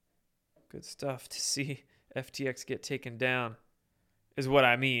 Good stuff to see FTX get taken down is what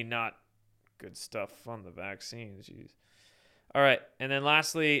I mean, not good stuff on the vaccines. Jeez. All right. And then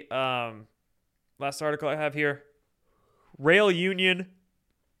lastly, last article I have here, Rail Union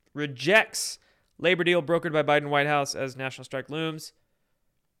rejects labor deal brokered by Biden White House as national strike looms.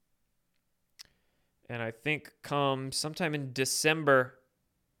 And I think come sometime in December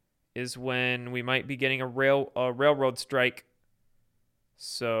is when we might be getting a railroad strike.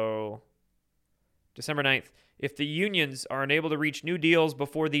 So December 9th. If the unions are unable to reach new deals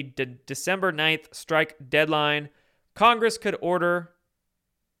before the December 9th strike deadline, Congress could order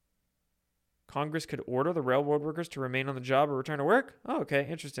the railroad workers to remain on the job or return to work? Oh, okay.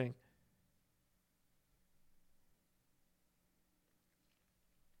 Interesting.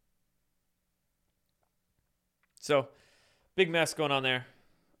 So, big mess going on there.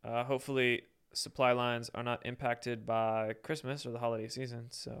 Hopefully, supply lines are not impacted by Christmas or the holiday season.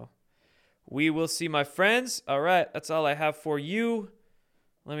 So, we will see, my friends. All right, that's all I have for you.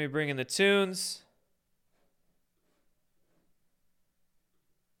 Let me bring in the tunes.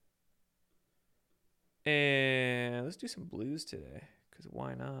 And let's do some blues today, because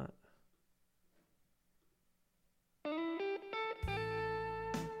why not?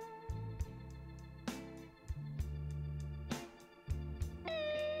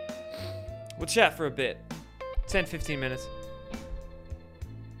 We'll chat for a bit. 10, 15 minutes.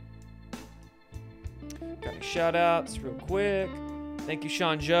 Got any shout outs real quick. Thank you,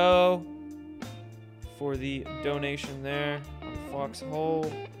 Sean Joe, for the donation there on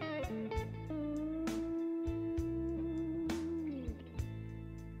Foxhole.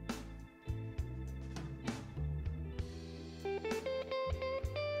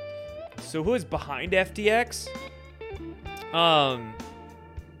 So who is behind FTX?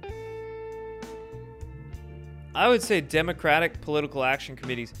 I would say Democratic political action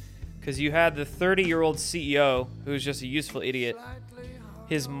committees, because you had the 30-year-old CEO who's just a useful idiot.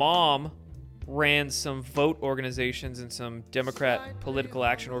 His mom ran some vote organizations and some Democrat political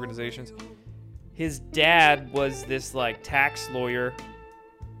action organizations. His dad was this like tax lawyer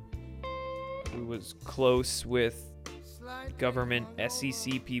who was close with government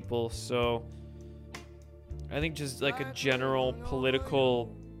SEC people. So I think just like a general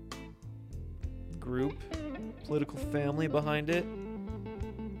political group, political family behind it.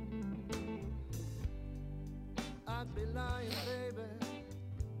 I'd be lying, baby,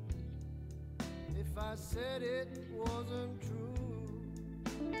 if I said it wasn't true.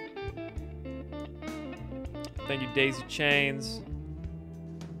 Thank you, Daisy Chains,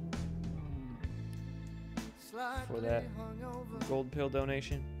 for that gold pill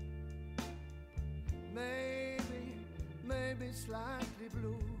donation. Maybe slightly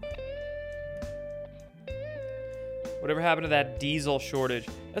blue. Whatever happened to that diesel shortage?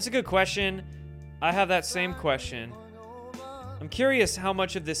 That's a good question. I have that same question. I'm curious how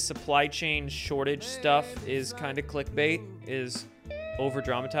much of this supply chain shortage stuff is kind of clickbait, is over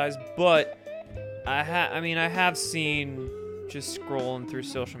dramatized, but I have seen, just scrolling through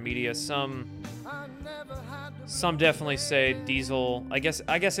social media, some definitely say diesel. I guess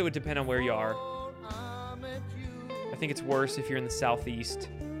it would depend on where you are. I think it's worse if you're in the southeast.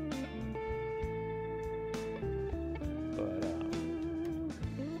 But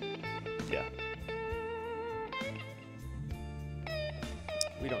yeah,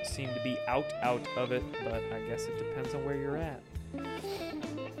 we don't seem to be out of it, but I guess it depends on where you're at.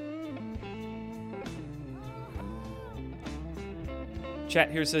 Chat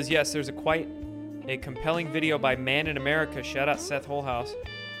here says, yes, there's quite a compelling video by Man in America, shout out Seth Holhouse,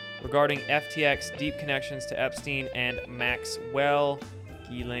 regarding FTX deep connections to Epstein and Maxwell,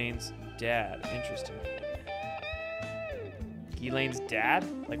 Ghislaine's dad. Interesting. Ghislaine's dad?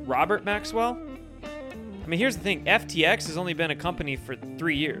 Like Robert Maxwell? I mean, here's the thing. FTX has only been a company for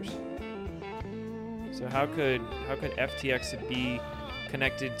 3 years. So how could FTX be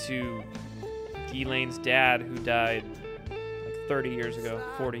connected to Ghislaine's dad, who died like 30 years ago,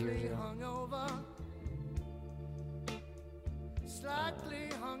 40 years ago?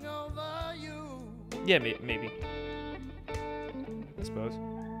 Yeah, maybe. I suppose.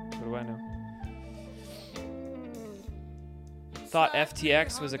 What do I know? Thought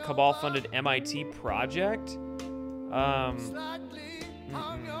FTX was a cabal-funded MIT project? As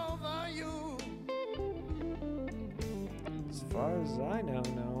far as I know,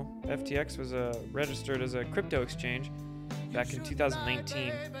 no. FTX was registered as a crypto exchange back in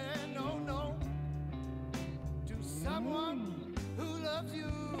 2019.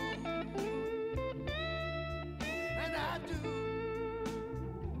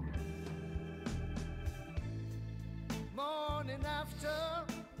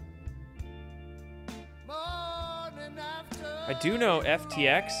 I do know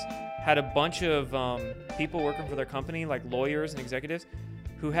FTX had a bunch of people working for their company, like lawyers and executives,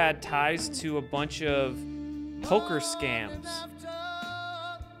 who had ties to a bunch of poker scams.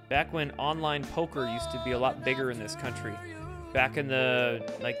 back when online poker used to be a lot bigger in this country. Back in the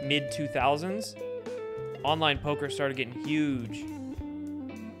like mid 2000s, online poker started getting huge.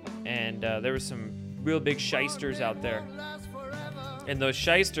 And there was some real big shysters out there. And those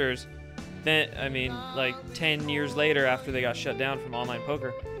shysters, then, I mean, like 10 years later after they got shut down from online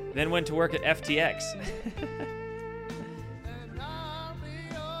poker, then went to work at FTX.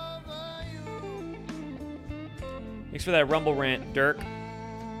 Thanks for that Rumble rant, Dirk.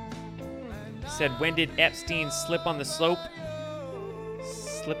 Said, when did Epstein slip on the slope?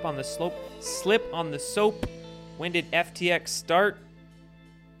 Slip on the slope? Slip on the soap? When did FTX start?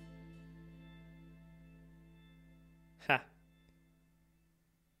 Ha.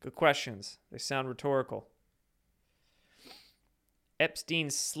 Good questions. They sound rhetorical. Epstein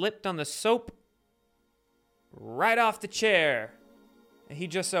slipped on the soap right off the chair. And he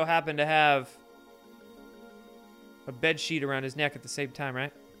just so happened to have a bed sheet around his neck at the same time,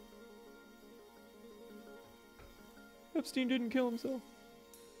 right? Epstein didn't kill himself.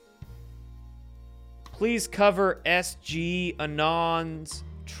 Please cover SG Anon's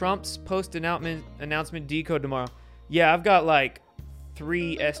Trump's post-announcement decode tomorrow. Yeah, I've got like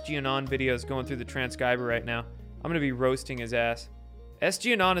 3 SG Anon videos going through the transcriber right now. I'm going to be roasting his ass.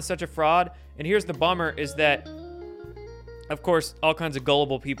 SG Anon is such a fraud, and here's the bummer is that, of course, all kinds of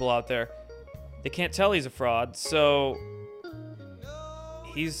gullible people out there, they can't tell he's a fraud, so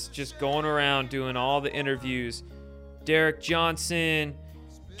he's just going around doing all the interviews. Derek Johnson,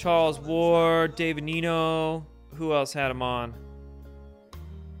 Charles Ward, David Nino, who else had him on?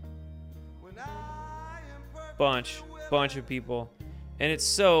 Bunch of people. And it's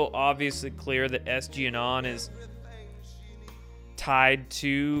so obviously clear that SG Anon is tied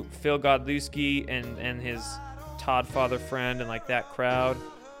to Phil Godlewski and his Todd Father friend and like that crowd.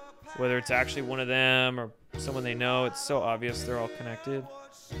 Whether it's actually one of them or someone they know, it's so obvious they're all connected.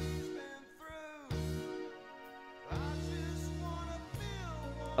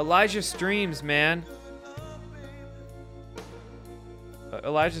 Elijah Streams, man.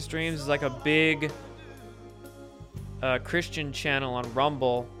 Elijah Streams is like a big Christian channel on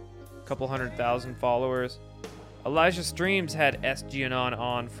Rumble. A couple 100,000 followers. Elijah Streams had SG Anon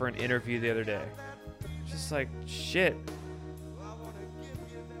on for an interview the other day. Just like, shit.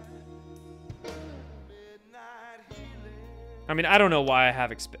 I mean, I don't know why I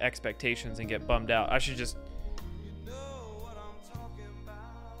have expectations and get bummed out. I should just...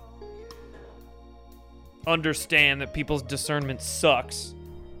 understand that people's discernment sucks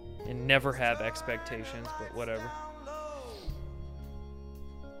and never have expectations, but whatever.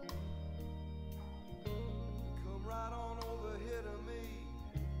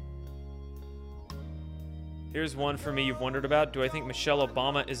 Here's one for me you've wondered about. Do I think Michelle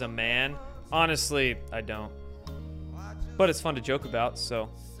Obama is a man? Honestly, I don't. But it's fun to joke about, so.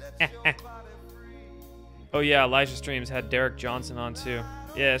 Oh yeah, Elijah Streams had Derek Johnson on too.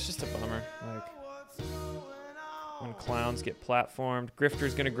 Yeah, it's just a bummer. Like, when clowns get platformed,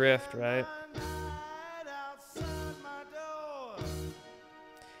 grifter's gonna grift, right?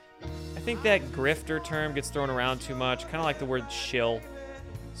 I think that grifter term gets thrown around too much, kind of like the word shill.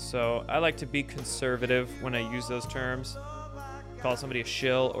 So I like to be conservative when I use those terms. Call somebody a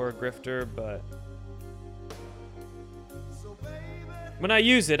shill or a grifter, but when I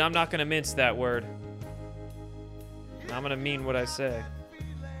use it, I'm not gonna mince that word. I'm gonna mean what I say.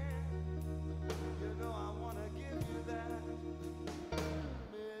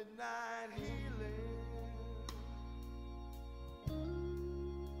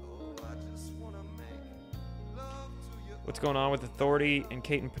 What's going on with Authority and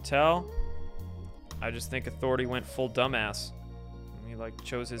Ketan Patel? I just think Authority went full dumbass. He like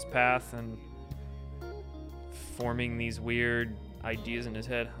chose his path and forming these weird ideas in his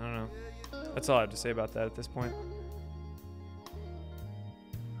head. I don't know. That's all I have to say about that at this point.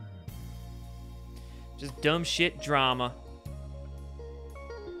 Just dumb shit drama.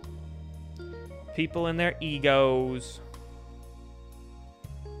 People and their egos.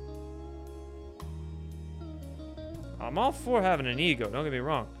 I'm all for having an ego, don't get me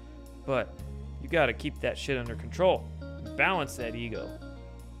wrong. But you gotta keep that shit under control. Balance that ego.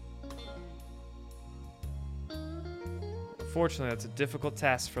 Unfortunately, that's a difficult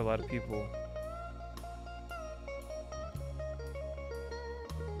task for a lot of people.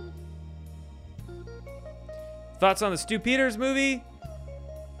 Thoughts on the Stu Peters movie?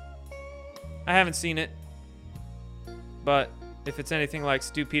 I haven't seen it. But if it's anything like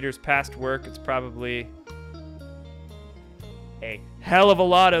Stu Peters' past work, it's probably a hell of a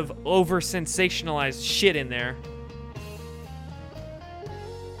lot of over-sensationalized shit in there.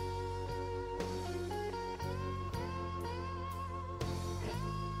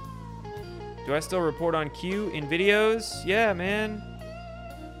 Do I still report on Q in videos? Yeah, man.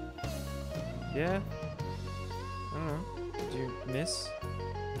 Yeah. I don't know. Did you miss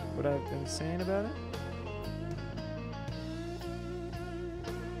what I've been saying about it?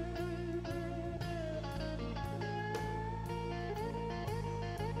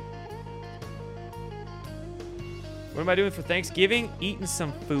 What am I doing for Thanksgiving? Eating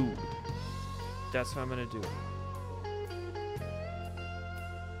some food. That's what I'm gonna do.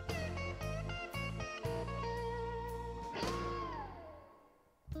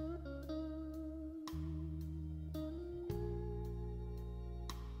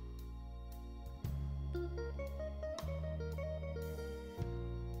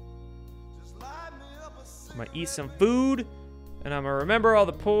 I'm gonna eat some food, and I'm gonna remember all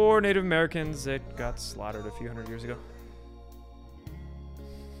the poor Native Americans that got slaughtered a few hundred years ago.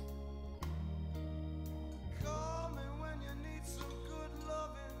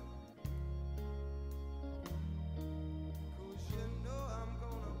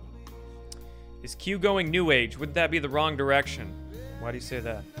 Is Q going New Age? Wouldn't that be the wrong direction? Why do you say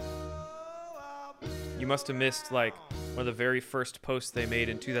that? You must have missed, like, one of the very first posts they made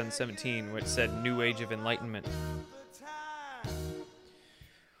in 2017 which said New Age of Enlightenment.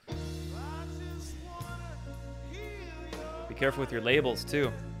 Be careful with your labels,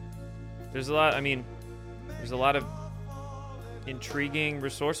 too. There's a lot of intriguing,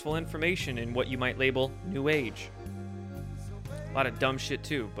 resourceful information in what you might label New Age. A lot of dumb shit,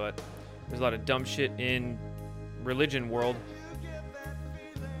 too, but there's a lot of dumb shit in religion world.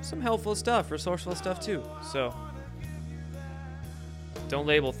 Some helpful stuff, resourceful stuff too. So don't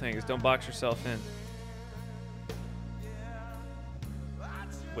label things. Don't box yourself in.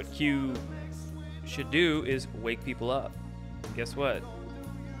 What Q should do is wake people up. And guess what?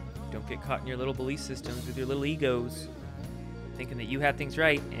 Don't get caught in your little belief systems with your little egos, thinking that you have things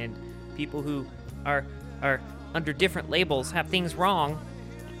right and people who are under different labels have things wrong.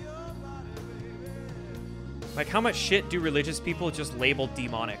 Like, how much shit do religious people just label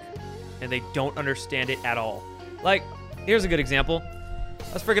demonic and they don't understand it at all? Like, here's a good example.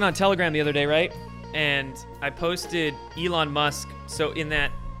 I was freaking on Telegram the other day, right? And I posted Elon Musk. So in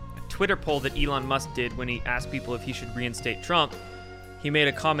that Twitter poll that Elon Musk did when he asked people if he should reinstate Trump, he made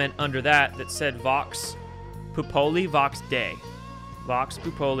a comment under that said Vox Populi Vox Dei. Vox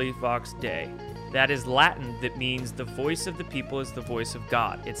Populi Vox Dei. That is Latin that means the voice of the people is the voice of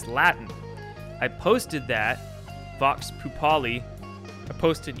God. It's Latin. I posted that, Vox Populi. I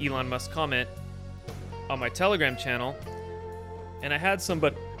posted Elon Musk's comment on my Telegram channel, and I had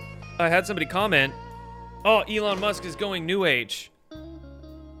somebody comment, "Oh, Elon Musk is going New Age."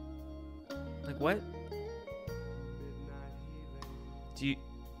 Like, what?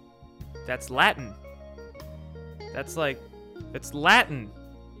 That's Latin. It's Latin.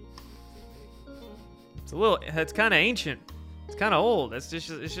 It's kind of ancient. It's kind of old. It's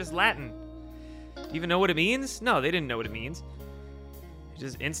just Latin. Do you even know what it means? No, they didn't know what it means.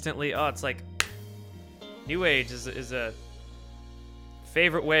 Just instantly, it's like New Age is a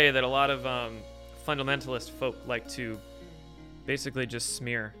favorite way that a lot of fundamentalist folk like to basically just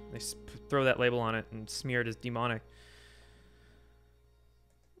smear. They throw that label on it and smear it as demonic.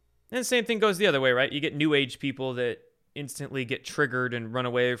 And the same thing goes the other way, right? You get New Age people that instantly get triggered and run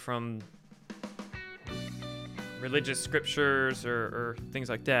away from religious scriptures or things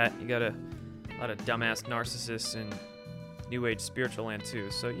like that. You got a lot of dumbass narcissists in New Age spiritual land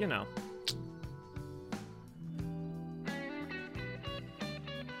too, so you know.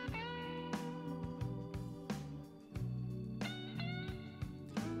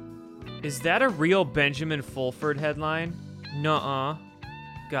 Is that a real Benjamin Fulford headline? Nuh-uh.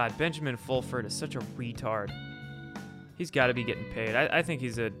 God, Benjamin Fulford is such a retard. He's got to be getting paid. I think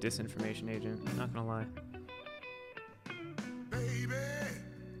he's a disinformation agent, I'm not gonna lie.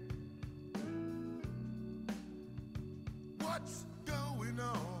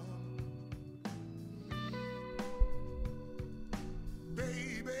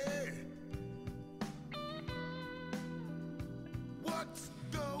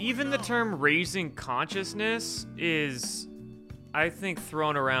 Even the term raising consciousness is, I think,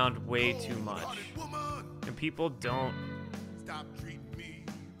 thrown around way too much. And people don't...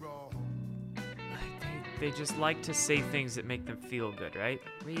 They just like to say things that make them feel good, right?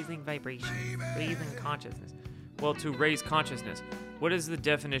 Raising vibration, raising consciousness. Well, to raise consciousness, what is the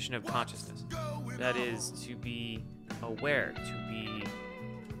definition of consciousness? That is to be aware, to be...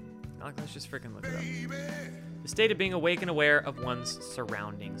 Let's just freaking look it up. The state of being awake and aware of one's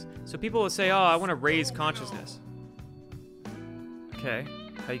surroundings. So people will say, I want to raise consciousness. Okay,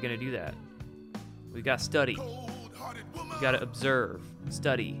 how are you going to do that? We got to study. You got to observe,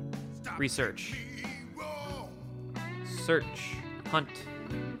 study, research, search, hunt,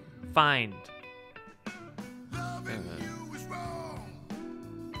 find.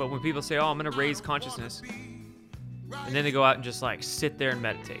 But when people say, oh, I'm going to raise consciousness, and then they go out and just like sit there and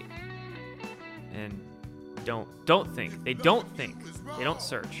meditate and don't think. They don't think. They don't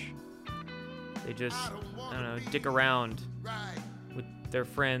search. They just, I don't know, dick around with their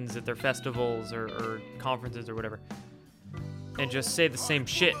friends at their festivals or conferences or whatever and just say the same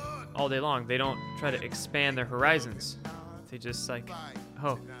shit all day long. They don't try to expand their horizons. They just like,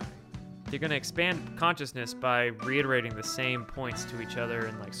 oh, they're going to expand consciousness by reiterating the same points to each other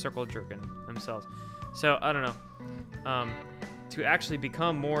and like circle jerking themselves. So I don't know. To actually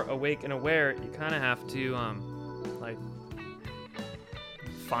become more awake and aware, you kind of have to like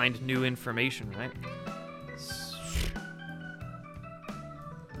find new information, right?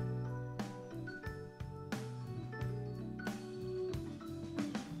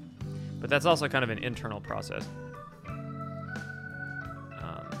 But that's also kind of an internal process.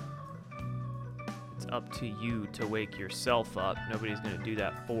 It's up to you to wake yourself up. Nobody's going to do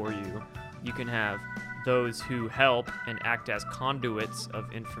that for you. You can have those who help and act as conduits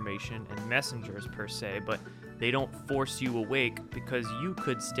of information and messengers per se, but they don't force you awake because you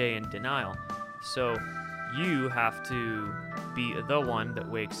could stay in denial. So you have to be the one that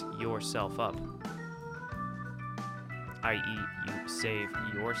wakes yourself up, i.e. you save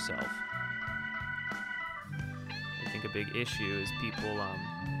yourself. I think a big issue is people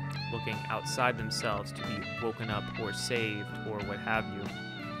looking outside themselves to be woken up or saved or what have you.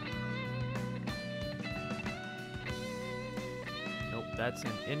 Nope, that's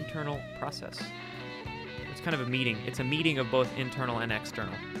an internal process. It's kind of a meeting. It's a meeting of both internal and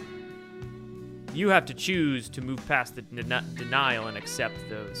external. You have to choose to move past the denial and accept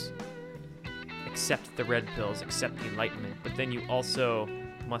those. Accept the red pills, accept the enlightenment. But then you also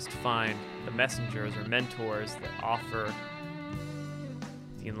must find the messengers or mentors that offer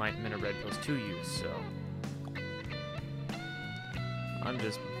the enlightenment or red pills to you. So I'm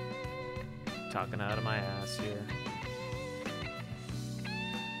just talking out of my ass here.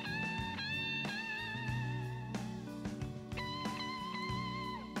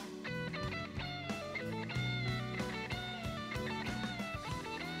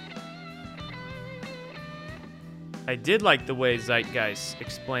 I did like the way Zeitgeist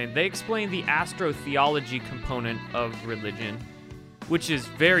explained. They explained the astrotheology component of religion, which is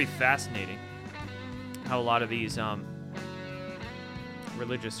very fascinating. How a lot of these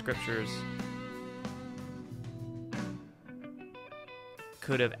religious scriptures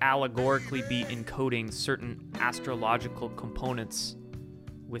could have allegorically be encoding certain astrological components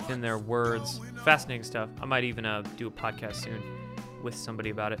within their words. Fascinating stuff. I might even do a podcast soon with somebody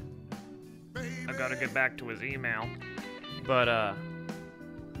about it. I gotta get back to his email. But I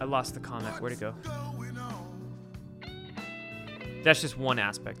lost the comment. Where'd it go? That's just one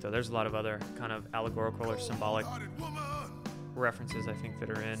aspect, though. There's a lot of other kind of allegorical or symbolic references, I think, that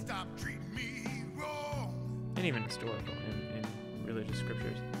are in, and even historical in religious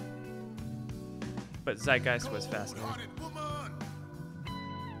scriptures. But Zeitgeist was fascinating.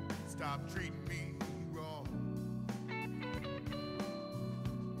 Stop treating me wrong.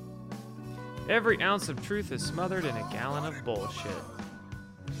 Every ounce of truth is smothered in a gallon of bullshit.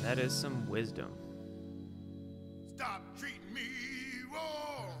 That is some wisdom. Stop treating me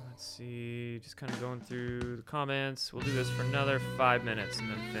wrong. Let's see, just kind of going through the comments. We'll do this for another 5 minutes and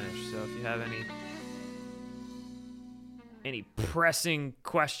then finish. So if you have any pressing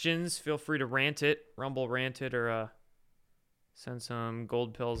questions, feel free to rant it, rumble rant it, or send some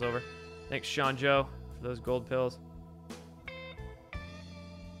gold pills over. Thanks, Sean Joe, for those gold pills.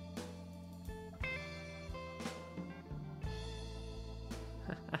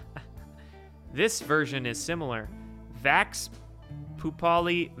 This version is similar. Vax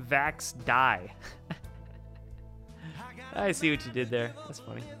Pupali Vax Die. I see what you did there. That's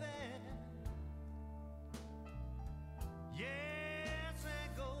funny.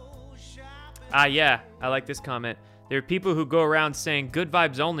 Yeah, I like this comment. There are people who go around saying good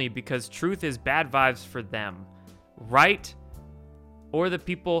vibes only because truth is bad vibes for them. Right? Or the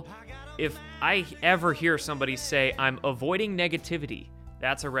people, if I ever hear somebody say I'm avoiding negativity,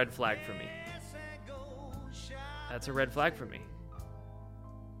 that's a red flag for me. That's a red flag for me.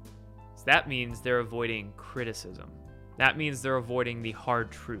 So that means they're avoiding criticism. That means they're avoiding the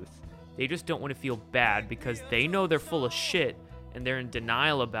hard truth. They just don't want to feel bad because they know they're full of shit and they're in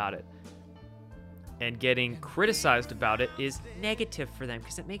denial about it. And getting criticized about it is negative for them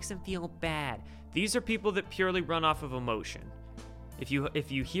because it makes them feel bad. These are people that purely run off of emotion. If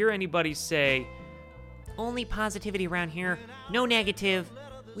you hear anybody say, only positivity around here, no negative,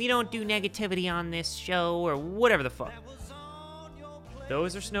 we don't do negativity on this show, or whatever the fuck.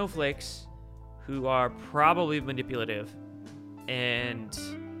 Those are snowflakes who are probably manipulative and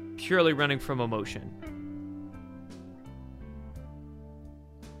purely running from emotion.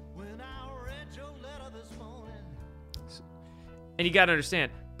 And you gotta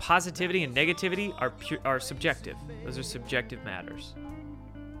understand, positivity and negativity are subjective. Those are subjective matters.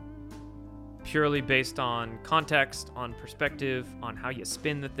 Purely based on context, on perspective, on how you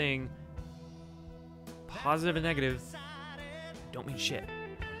spin the thing. Positive and negative don't mean shit.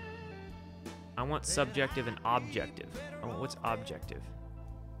 I want subjective and objective. I want what's objective,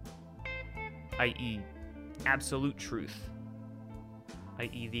 i.e. absolute truth,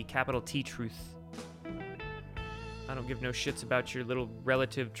 i.e. the capital T truth. I don't give no shits about your little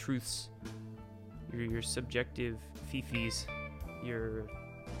relative truths, your subjective fifis, your...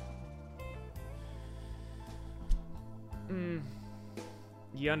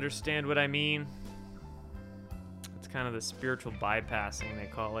 You understand what I mean? It's kind of the spiritual bypassing, they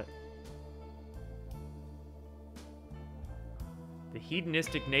call it. The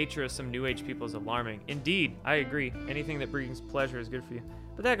hedonistic nature of some New Age people is alarming. Indeed, I agree. Anything that brings pleasure is good for you.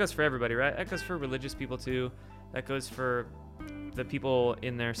 But that goes for everybody, right? That goes for religious people too. That goes for the people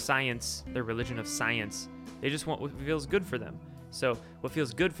in their science, their religion of science. They just want what feels good for them. So what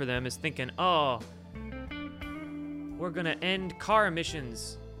feels good for them is thinking, oh, we're gonna end car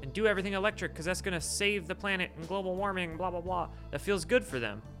emissions and do everything electric because that's gonna save the planet and global warming, blah, blah, blah. That feels good for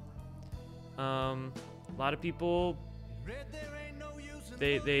them. A lot of people,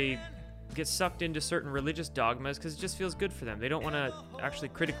 they get sucked into certain religious dogmas because it just feels good for them. They don't want to actually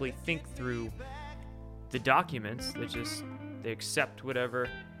critically think through the documents. They accept whatever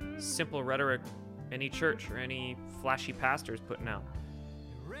simple rhetoric any church or any flashy pastor is putting out.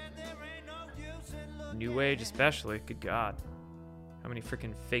 New Age especially, good God. How many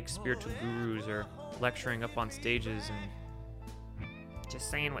freaking fake spiritual gurus are lecturing up on stages and just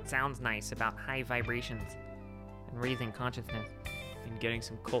saying what sounds nice about high vibrations and raising consciousness and getting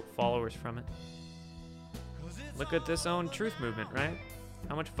some cult followers from it. Look at this own truth movement, right?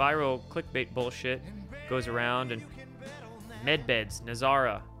 How much viral clickbait bullshit goes around, and med beds,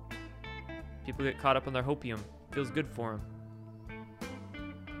 Nazara. People get caught up on their hopium. Feels good for them.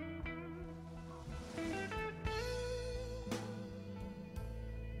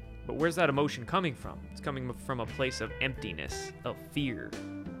 But where's that emotion coming from? It's coming from a place of emptiness, of fear.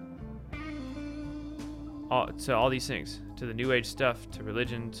 To all these things, to the New Age stuff, to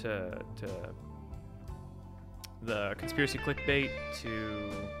religion, to the conspiracy clickbait,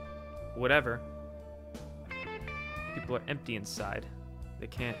 to whatever. People are empty inside. They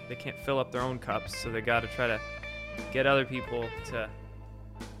can't fill up their own cups, so they gotta try to get other people to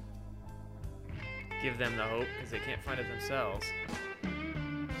give them the hope because they can't find it themselves.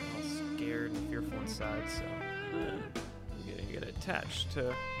 All scared and fearful inside, so you're gonna get attached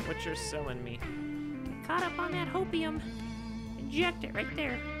to what you're selling me. Get caught up on that hopium. Inject it right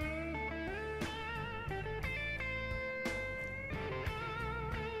there.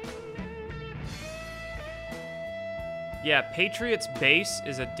 Yeah, Patriots Base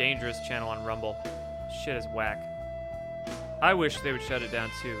is a dangerous channel on Rumble. Shit is whack. I wish they would shut it down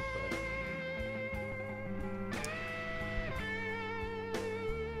too, but...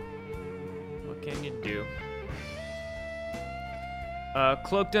 what can you do?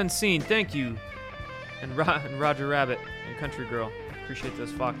 Cloaked Unseen, thank you. And Roger Rabbit and Country Girl. Appreciate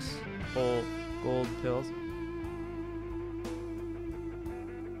those Foxhole gold pills.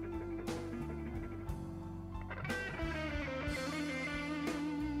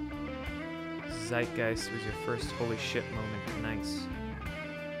 Zeitgeist was your first holy shit moment. Nice.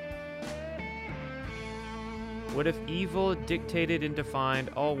 What if evil dictated and defined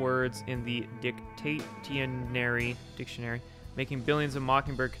all words in the dictionary, making billions of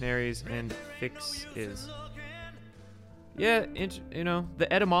mockingbird canaries and fix is? Yeah, the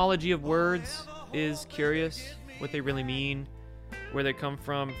etymology of words is curious. What they really mean, where they come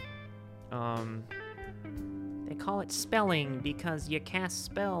from. They call it spelling because you cast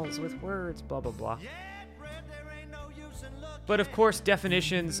spells with words, blah, blah, blah. But of course,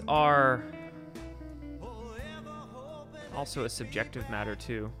 definitions are also a subjective matter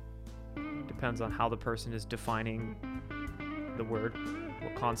too. Depends on how the person is defining the word,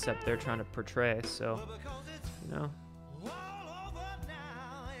 what concept they're trying to portray. So,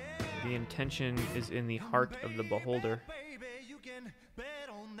 the intention is in the heart of the beholder.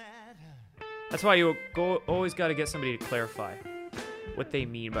 That's why you always got to get somebody to clarify what they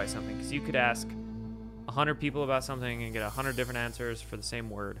mean by something. Because you could ask 100 people about something and get 100 different answers for the same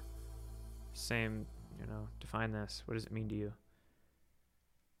word. Same, define this. What does it mean to you?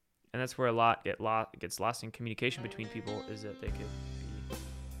 And that's where a lot gets lost in communication between people, is that they could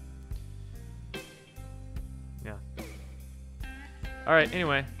be, yeah. All right,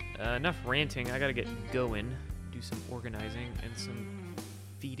 anyway, enough ranting. I got to get going, do some organizing and some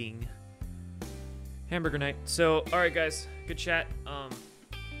feeding. Hamburger night. So, all right, guys, good chat.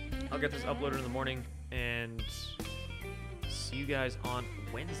 I'll get this uploaded in the morning, and see you guys on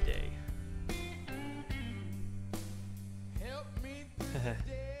Wednesday.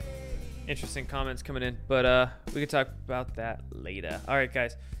 Interesting comments coming in, but we can talk about that later. All right,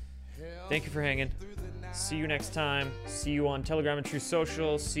 guys, thank you for hanging. See you next time. See you on Telegram and True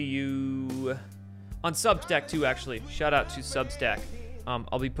Social. See you on Substack too, actually. Shout out to Substack.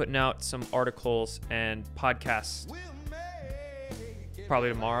 I'll be putting out some articles and podcasts probably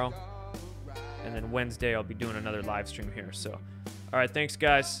tomorrow, and then Wednesday I'll be doing another live stream here. So, all right, thanks,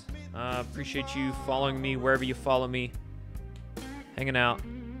 guys. Appreciate you following me wherever you follow me, hanging out.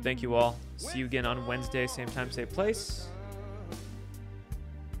 Thank you all. See you again on Wednesday, same time, same place.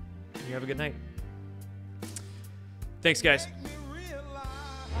 You have a good night. Thanks, guys.